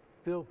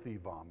filthy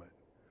vomit.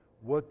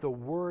 What the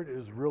word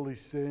is really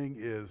saying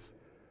is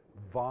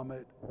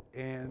vomit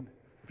and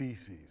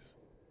feces.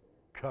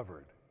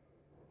 Covered.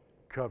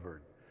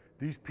 Covered.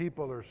 These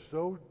people are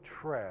so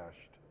trashed,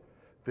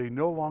 they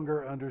no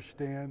longer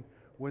understand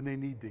when they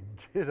need to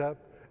get up,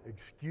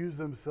 excuse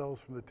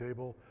themselves from the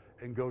table,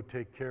 and go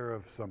take care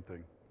of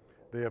something.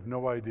 They have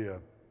no idea.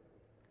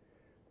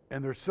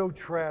 And they're so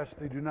trashed,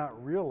 they do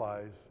not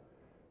realize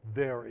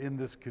they are in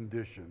this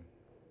condition.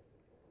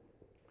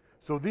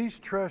 So these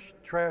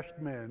trashed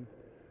men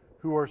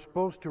who are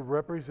supposed to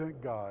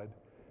represent God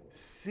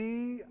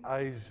see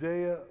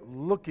Isaiah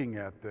looking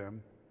at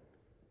them,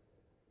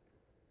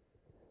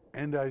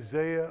 and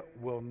Isaiah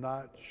will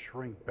not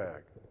shrink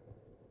back.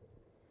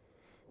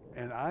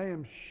 And I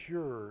am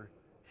sure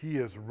he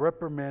is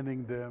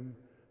reprimanding them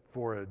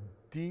for a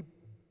deep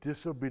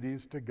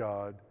disobedience to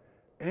God,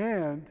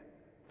 and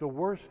the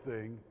worst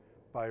thing,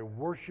 by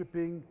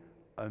worshiping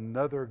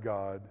another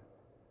God.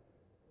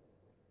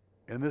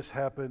 And this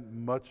happened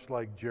much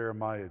like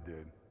Jeremiah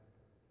did.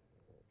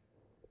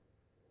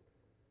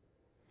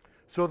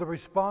 So the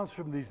response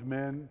from these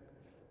men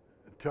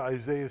to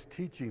Isaiah's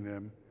teaching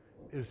them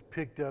is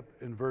picked up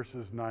in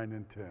verses 9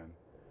 and 10.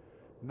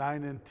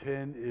 9 and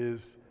 10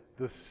 is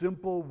the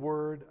simple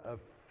word of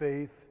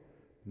faith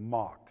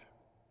mocked.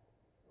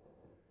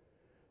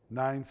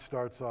 9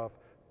 starts off,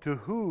 to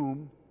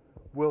whom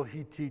will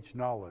he teach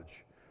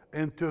knowledge?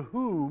 And to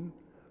whom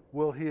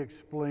will he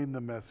explain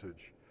the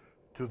message?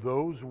 To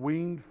those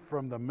weaned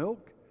from the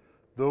milk,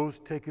 those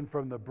taken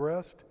from the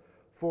breast?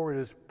 For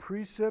it is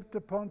precept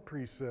upon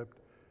precept,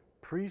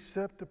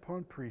 precept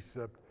upon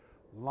precept,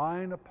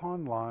 line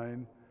upon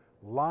line,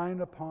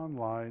 line upon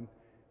line,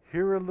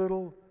 here a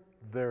little,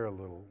 there a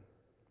little.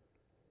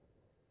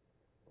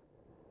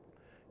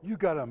 You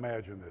got to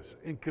imagine this.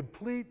 In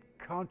complete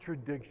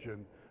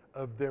contradiction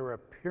of their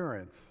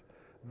appearance,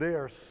 they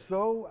are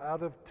so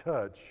out of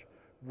touch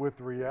with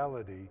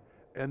reality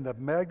and the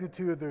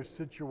magnitude of their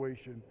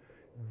situation.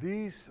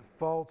 These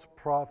false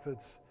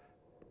prophets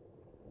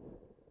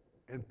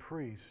and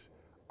priests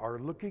are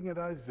looking at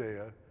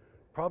Isaiah.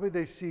 Probably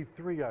they see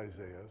three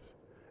Isaiahs,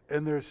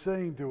 and they're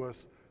saying to us,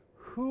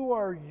 who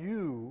are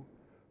you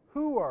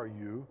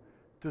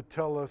to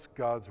tell us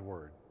God's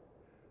word?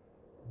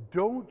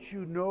 Don't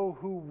you know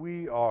who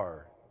we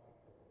are?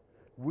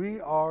 We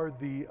are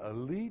the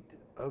elite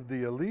of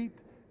the elite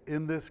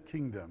in this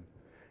kingdom,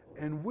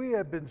 and we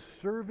have been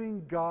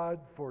serving God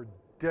for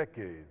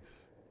decades.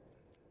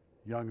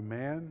 Young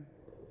man,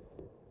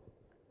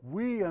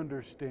 we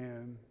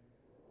understand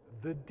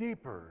the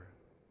deeper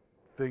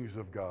things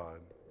of God.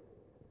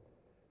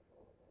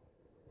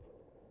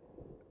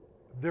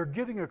 They're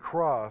getting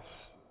across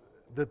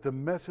that the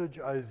message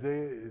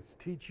Isaiah is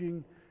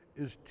teaching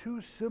is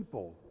too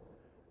simple.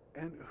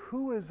 And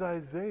who is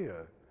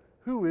Isaiah?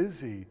 Who is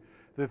he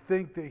to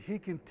think that he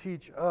can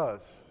teach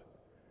us,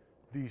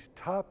 these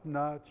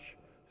top-notch,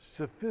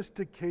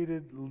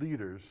 sophisticated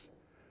leaders,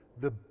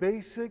 the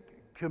basic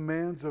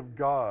commands of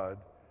God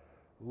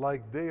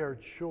like they are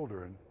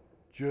children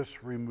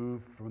just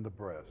removed from the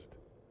breast?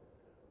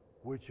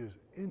 Which is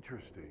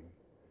interesting,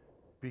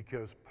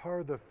 because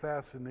part of the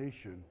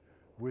fascination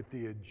with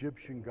the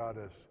Egyptian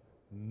goddess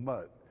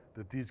Mut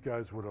that these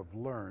guys would have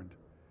learned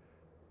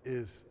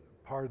is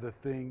part of the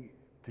thing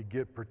to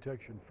get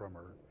protection from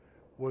her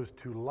was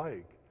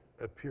to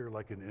appear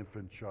like an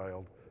infant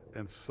child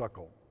and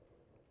suckle.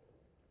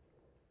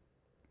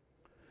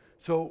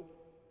 So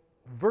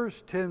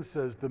verse 10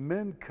 says, the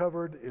men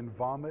covered in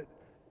vomit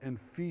and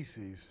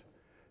feces,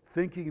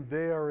 thinking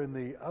they are in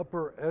the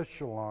upper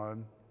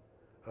echelon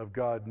of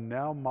God,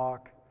 now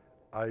mock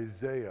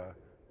Isaiah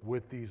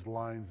with these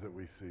lines that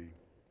we see.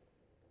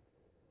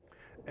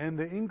 And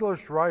the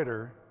English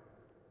writer,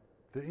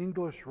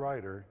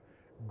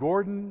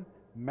 Gordon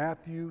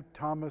Matthew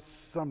Thomas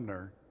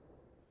Sumner,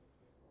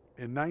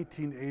 in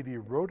 1980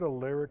 wrote a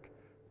lyric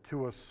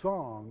to a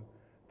song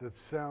that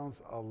sounds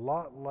a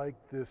lot like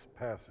this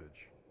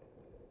passage.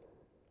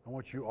 I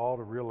want you all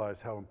to realize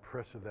how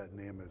impressive that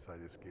name is I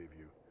just gave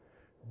you.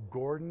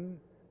 Gordon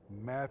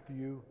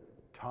Matthew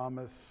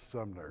Thomas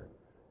Sumner.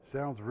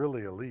 Sounds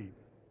really elite.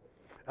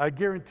 I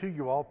guarantee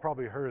you all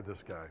probably heard of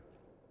this guy.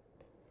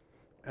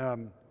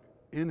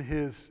 In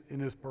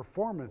his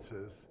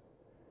performances,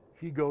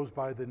 he goes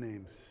by the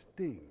name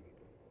Sting,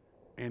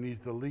 and he's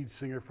the lead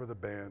singer for the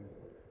band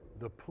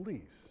The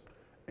Police.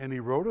 And he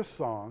wrote a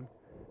song,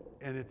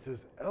 and it's as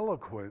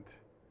eloquent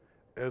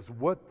as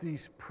what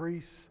these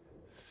priests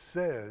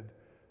said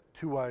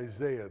to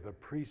Isaiah, the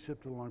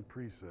precept along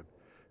precept.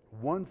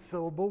 One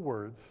syllable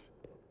words,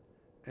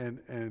 and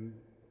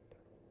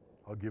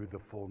I'll give you the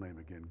full name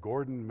again.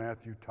 Gordon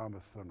Matthew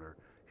Thomas Sumner.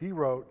 He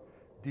wrote,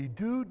 "Dee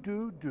doo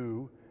doo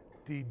doo,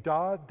 dee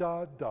da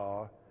da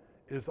da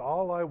is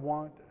all I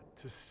want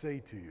to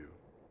say to you."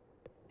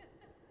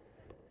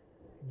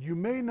 You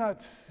may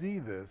not see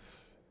this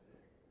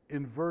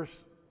in verse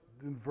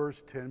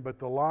 10, but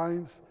the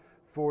lines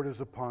for it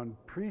is upon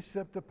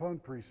precept,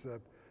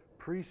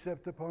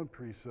 precept upon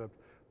precept,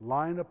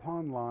 line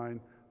upon line,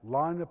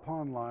 line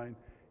upon line,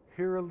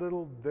 here a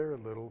little, there a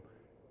little,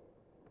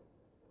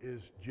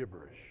 is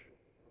gibberish.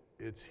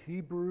 It's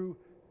Hebrew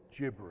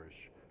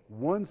gibberish.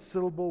 One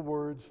syllable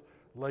words,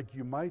 like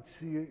you might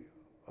see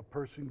a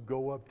person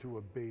go up to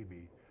a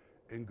baby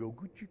and go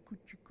goochie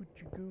goochie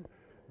goochie goo.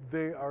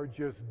 They are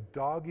just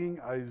dogging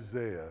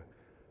Isaiah.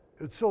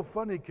 It's so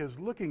funny because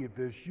looking at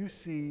this, you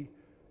see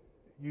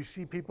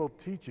people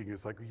teaching.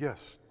 It's like, yes,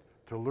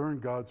 to learn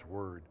God's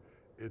word,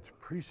 it's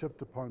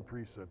precept upon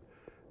precept.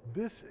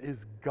 This is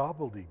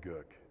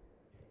gobbledygook.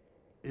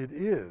 It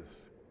is.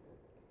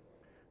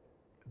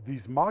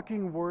 These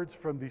mocking words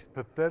from these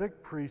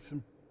pathetic priests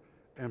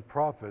and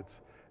prophets,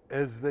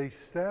 as they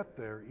sat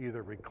there,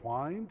 either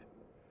reclined,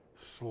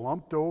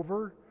 slumped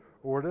over,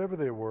 or whatever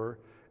they were,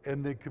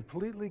 and they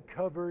completely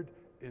covered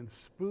in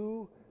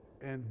spoo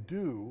and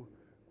dew,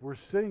 were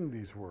saying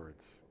these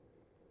words.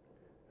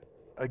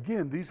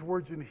 Again, these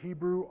words in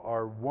Hebrew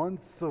are one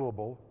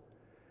syllable,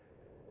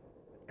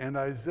 and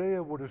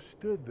Isaiah would have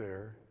stood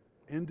there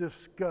in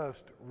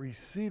disgust,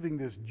 receiving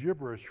this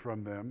gibberish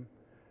from them,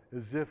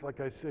 as if, like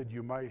I said,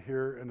 you might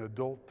hear an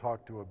adult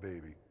talk to a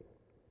baby.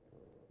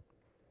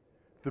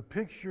 The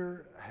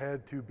picture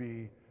had to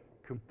be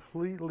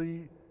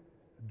completely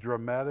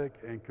dramatic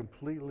and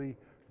completely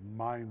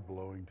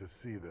mind-blowing to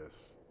see this.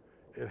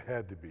 It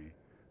had to be.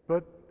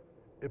 But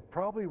it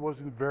probably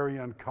wasn't very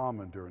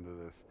uncommon during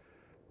this.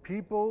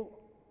 People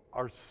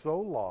are so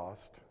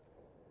lost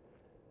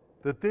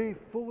that they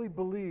fully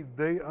believe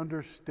they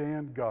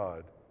understand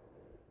God,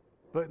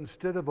 but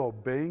instead of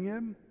obeying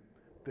Him,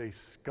 they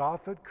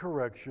scoff at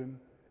correction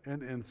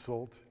and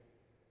insult,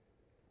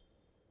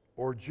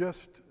 or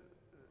just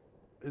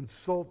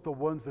insult the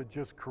ones that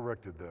just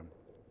corrected them.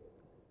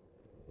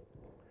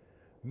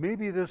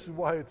 Maybe this is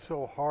why it's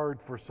so hard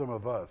for some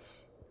of us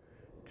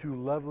to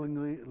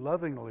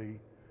lovingly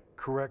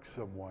correct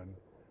someone,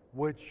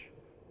 which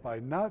by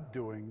not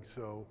doing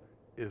so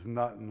is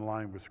not in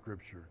line with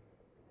Scripture.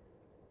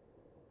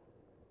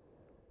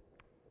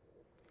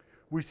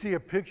 We see a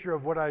picture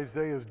of what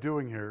Isaiah is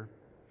doing here,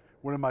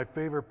 one of my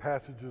favorite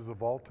passages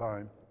of all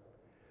time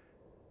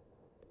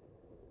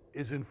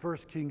is in 1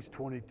 Kings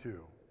 22.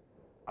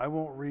 I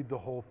won't read the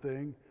whole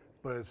thing,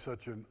 but it's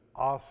such an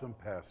awesome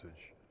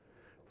passage.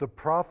 The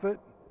prophet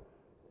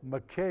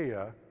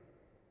Micaiah,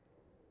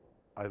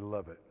 I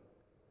love it,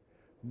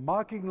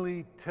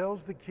 mockingly tells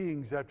the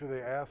kings after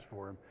they ask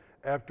for him,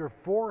 after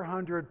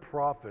 400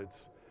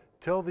 prophets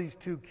tell these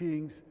two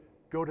kings,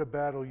 go to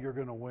battle, you're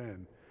going to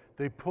win.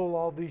 They pull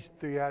all these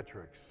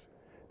theatrics.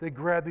 They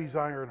grab these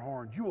iron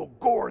horns. You will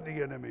gore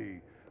the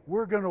enemy.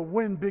 We're going to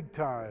win big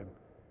time.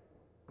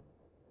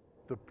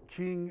 The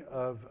king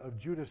of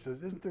Judah says,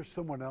 isn't there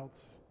someone else?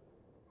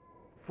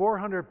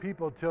 400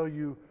 people tell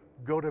you,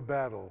 go to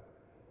battle.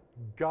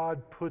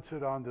 God puts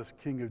it on this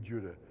king of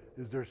Judah.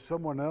 Is there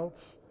someone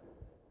else?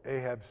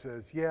 Ahab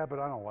says, yeah, but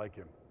I don't like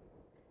him.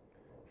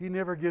 He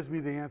never gives me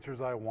the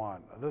answers I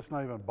want. Let's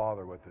not even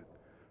bother with it.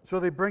 So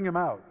they bring him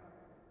out.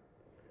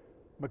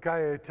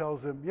 Micaiah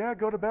tells him, yeah,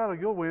 go to battle,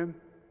 you'll win.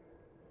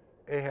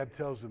 Ahab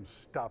tells him,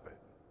 stop it.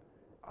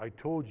 I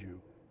told you,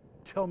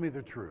 tell me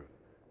the truth.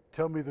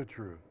 Tell me the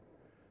truth.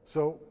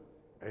 So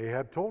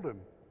Ahab told him,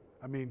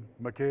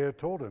 Micaiah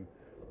told him,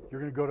 you're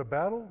going to go to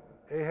battle,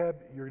 Ahab,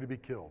 you're going to be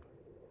killed.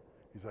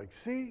 He's like,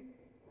 see,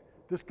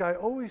 this guy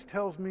always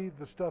tells me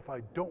the stuff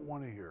I don't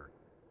want to hear.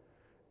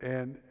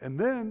 And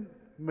then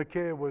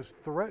Micaiah was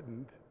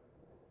threatened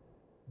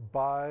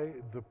by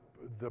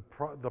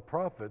the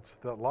prophets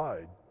that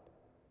lied.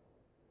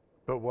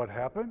 But what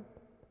happened?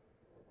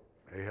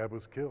 Ahab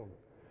was killed.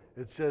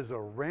 It says a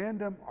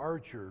random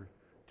archer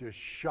just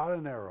shot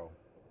an arrow,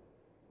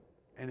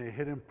 and it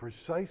hit him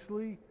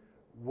precisely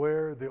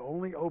where the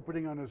only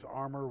opening on his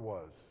armor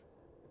was.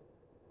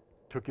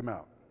 Took him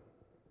out.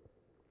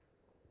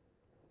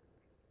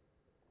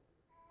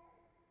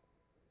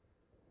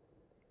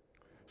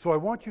 So I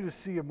want you to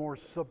see a more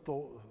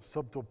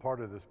subtle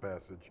part of this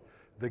passage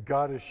that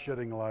God is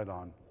shedding light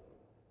on.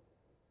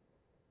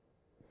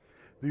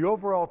 The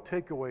overall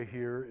takeaway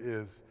here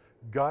is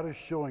God is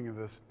showing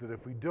us that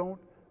if we don't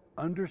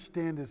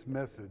understand his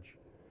message,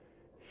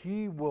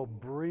 he will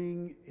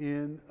bring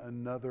in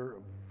another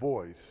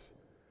voice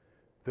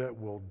that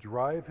will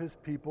drive his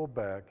people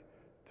back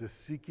to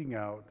seeking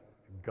out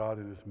God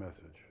and his message.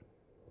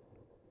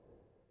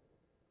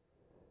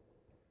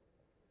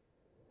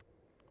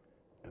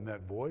 And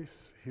that voice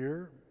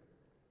here,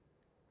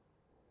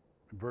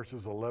 in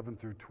verses 11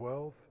 through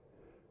 12,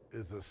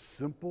 is a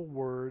simple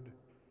word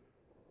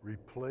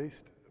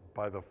replaced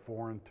by the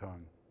foreign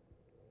tongue.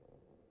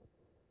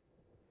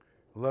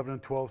 11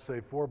 and 12 say,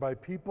 for by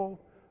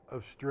people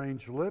of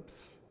strange lips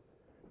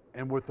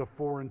and with a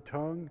foreign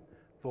tongue,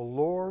 the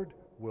Lord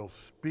will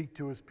speak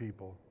to his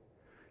people.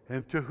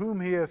 And to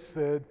whom he has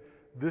said,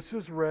 this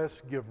is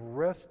rest, give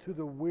rest to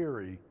the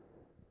weary,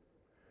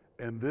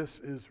 and this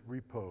is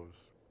repose.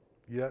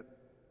 Yet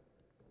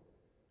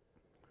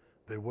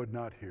they would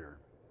not hear.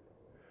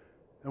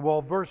 And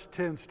while verse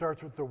 10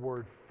 starts with the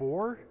word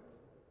for,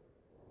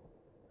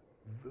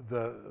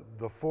 the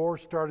for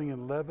starting in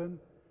 11,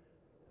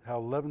 how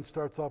 11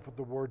 starts off with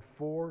the word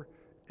for,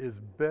 is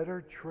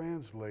better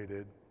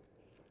translated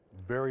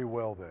very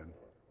well then.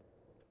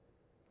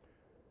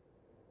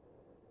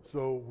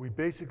 So we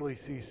basically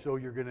see, so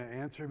you're going to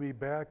answer me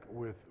back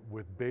with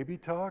baby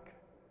talk?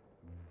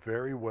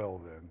 Very well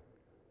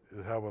then,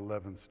 is how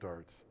 11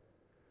 starts.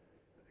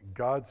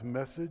 God's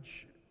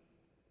message,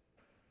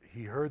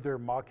 he heard their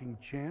mocking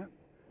chant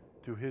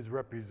to his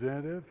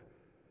representative,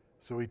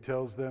 so he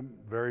tells them,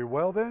 very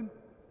well then,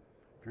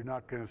 if you're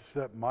not going to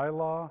accept my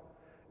law,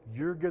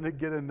 you're going to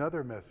get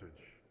another message.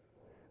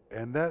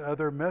 And that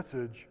other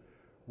message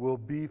will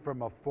be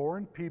from a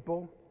foreign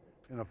people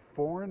in a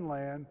foreign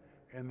land,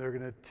 and they're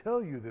going to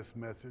tell you this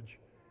message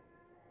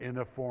in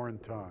a foreign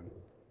tongue.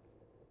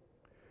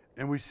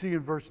 And we see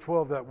in verse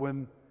 12 that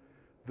when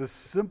the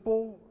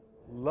simple,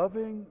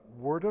 loving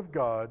word of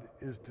God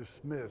is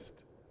dismissed,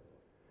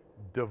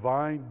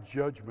 divine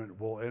judgment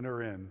will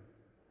enter in,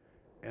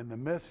 and the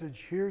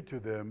message here to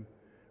them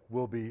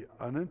will be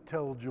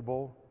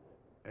unintelligible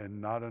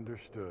and not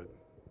understood.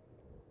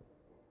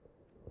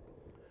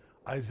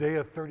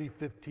 Isaiah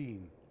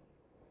 30:15.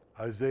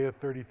 Isaiah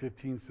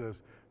 30:15 says,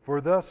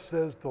 for thus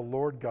says the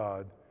Lord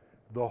God,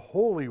 the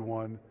Holy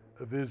One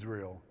of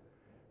Israel,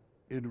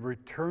 in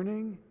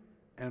returning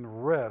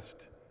and rest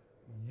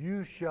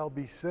you shall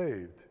be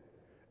saved.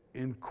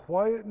 In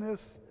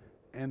quietness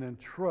and in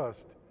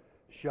trust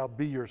shall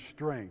be your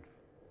strength,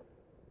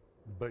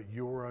 but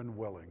you were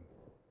unwilling.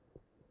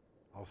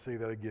 I'll say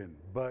that again.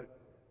 But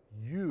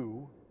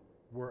you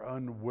were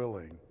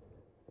unwilling.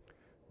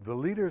 The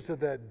leaders of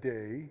that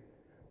day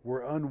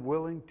were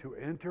unwilling to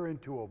enter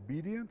into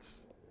obedience,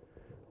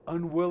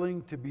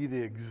 unwilling to be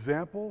the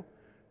example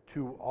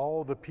to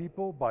all the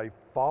people by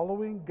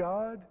following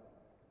God.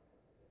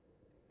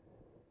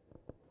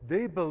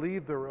 They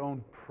believed their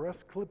own press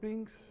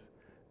clippings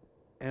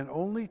and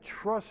only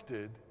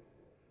trusted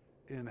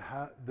in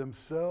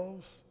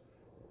themselves.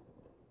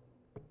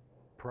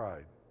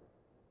 Pride.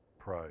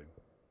 Pride.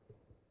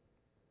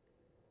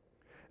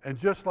 And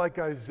just like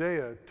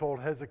Isaiah told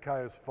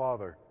Hezekiah's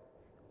father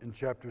in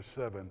chapter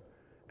 7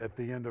 at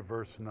the end of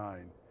verse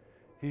 9,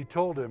 he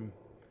told him,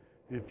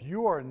 if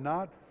you are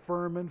not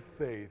firm in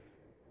faith,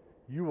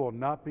 you will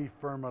not be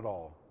firm at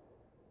all.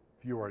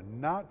 If you are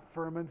not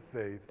firm in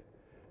faith,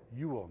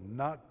 you will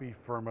not be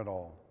firm at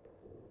all.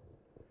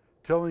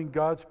 Telling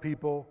God's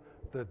people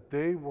that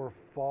they will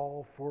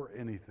fall for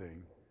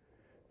anything.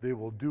 They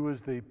will do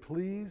as they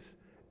please,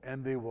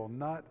 and they will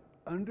not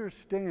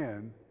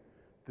understand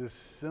this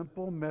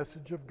simple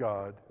message of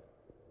God,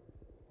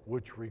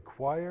 which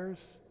requires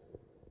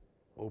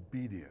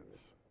obedience.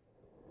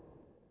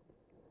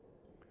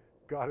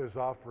 God is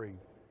offering,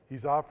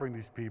 He's offering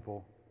these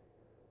people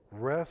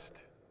rest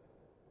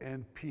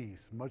and peace,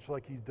 much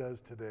like He does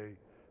today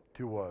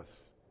to us.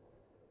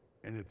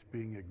 And it's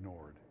being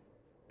ignored.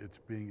 It's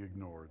being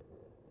ignored.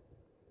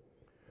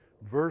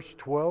 Verse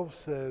 12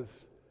 says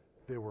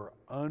they were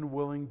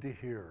unwilling to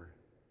hear.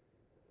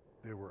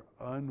 They were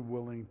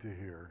unwilling to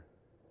hear.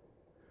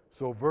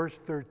 So verse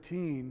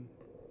 13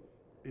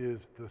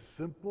 is the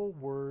simple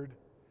word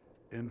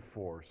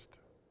enforced.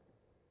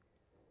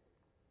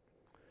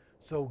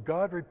 So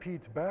God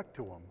repeats back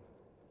to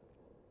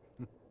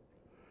them.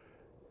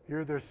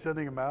 Here they're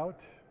sending him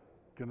out,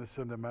 going to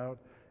send him out.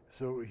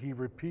 So he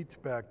repeats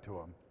back to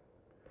them.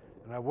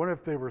 And I wonder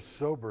if they were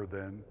sober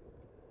then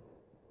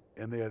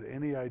and they had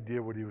any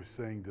idea what he was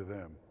saying to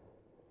them.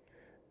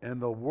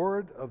 And the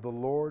word of the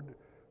Lord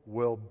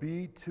will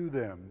be to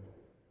them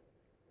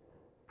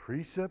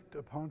precept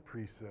upon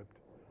precept,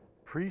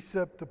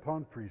 precept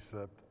upon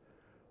precept,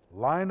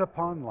 line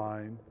upon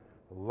line,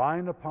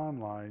 line upon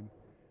line,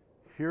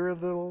 here a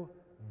little,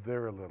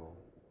 there a little,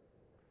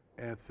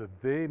 and so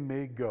they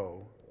may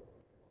go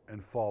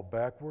and fall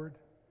backward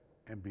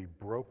and be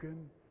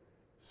broken,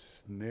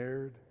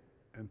 snared,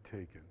 and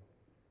taken.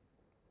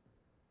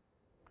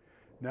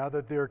 Now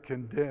that they're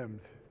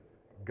condemned,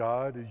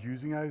 God is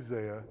using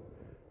Isaiah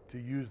to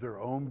use their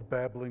own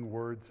babbling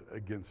words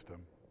against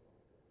them.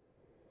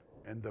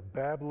 And the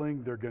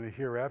babbling they're going to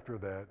hear after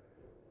that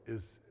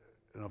is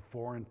in a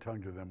foreign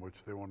tongue to them, which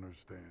they won't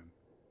understand.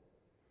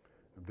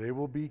 They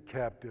will be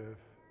captive,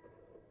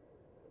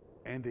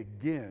 and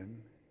again,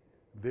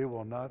 they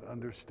will not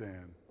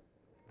understand.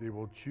 They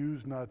will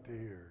choose not to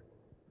hear.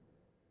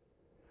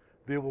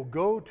 They will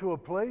go to a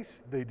place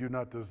they do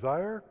not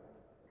desire,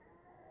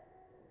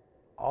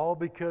 all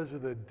because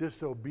of the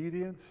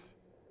disobedience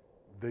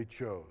they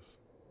chose.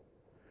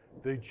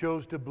 They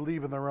chose to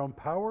believe in their own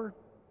power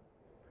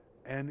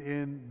and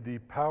in the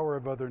power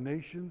of other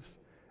nations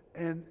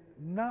and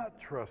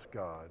not trust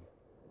God.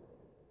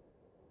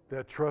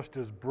 That trust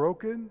is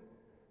broken,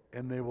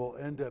 and they will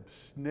end up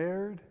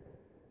snared,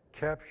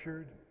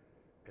 captured,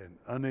 and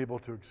unable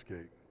to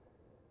escape.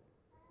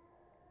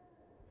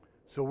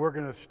 So we're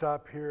going to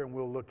stop here and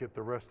we'll look at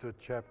the rest of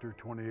chapter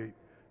 28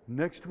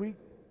 next week.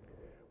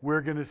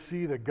 We're going to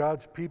see that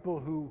God's people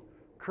who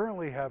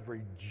currently have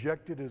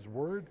rejected his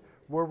word,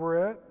 where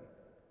we're at.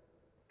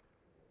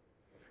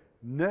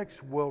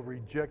 Next, we'll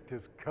reject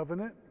his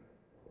covenant.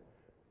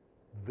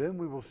 Then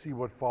we will see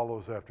what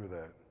follows after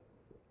that.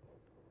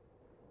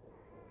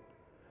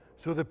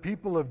 So the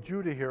people of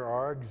Judah here are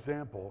our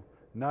example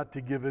not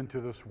to give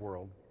into this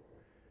world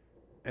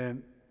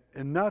and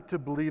not to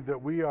believe that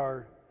we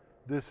are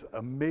this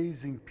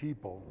amazing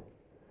people,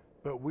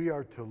 but we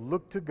are to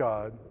look to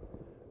God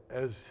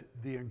as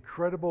the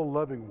incredible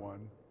loving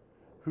one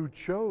who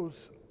chose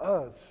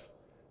us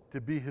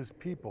to be his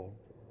people.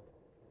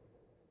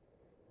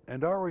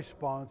 And our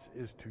response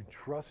is to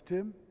trust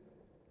him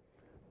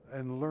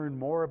and learn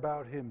more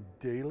about him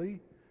daily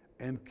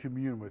and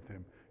commune with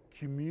him.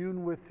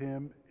 Commune with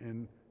him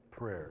in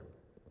prayer.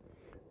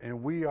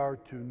 And we are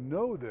to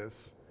know this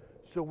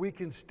so we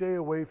can stay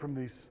away from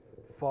these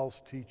false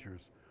teachers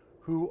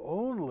who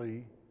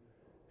only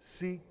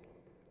seek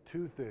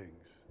two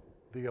things: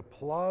 the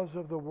applause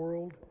of the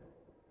world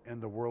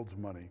and the world's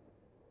money.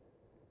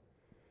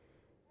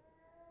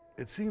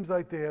 It seems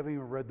like they haven't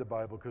even read the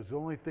Bible, because the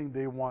only thing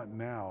they want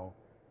now,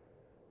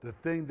 the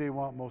thing they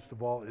want most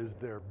of all, is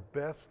their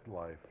best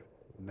life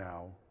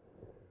now,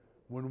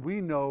 when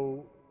we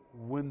know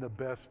when the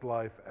best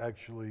life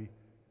actually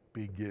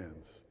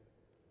begins.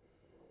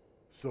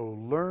 So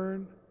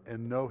learn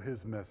and know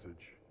his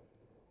message.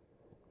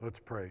 Let's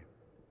pray.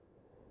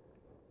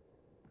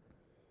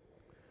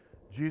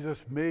 Jesus,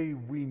 may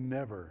we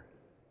never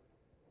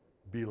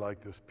be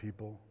like this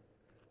people.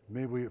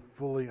 May we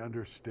fully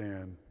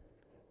understand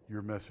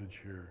your message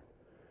here.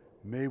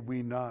 May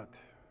we not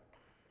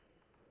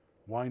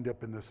wind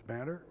up in this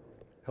manner.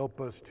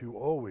 Help us to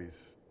always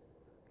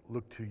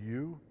look to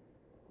you,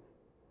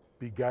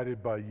 be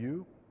guided by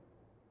you,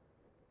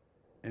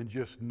 and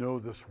just know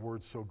this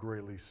word so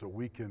greatly so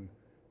we can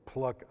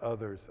pluck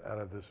others out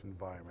of this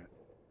environment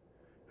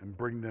and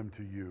bring them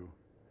to you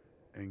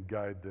and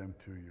guide them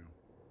to you.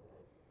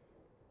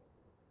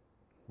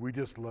 We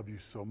just love you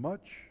so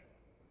much,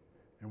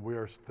 and we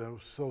are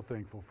so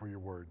thankful for your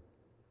word.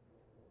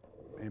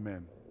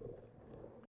 Amen.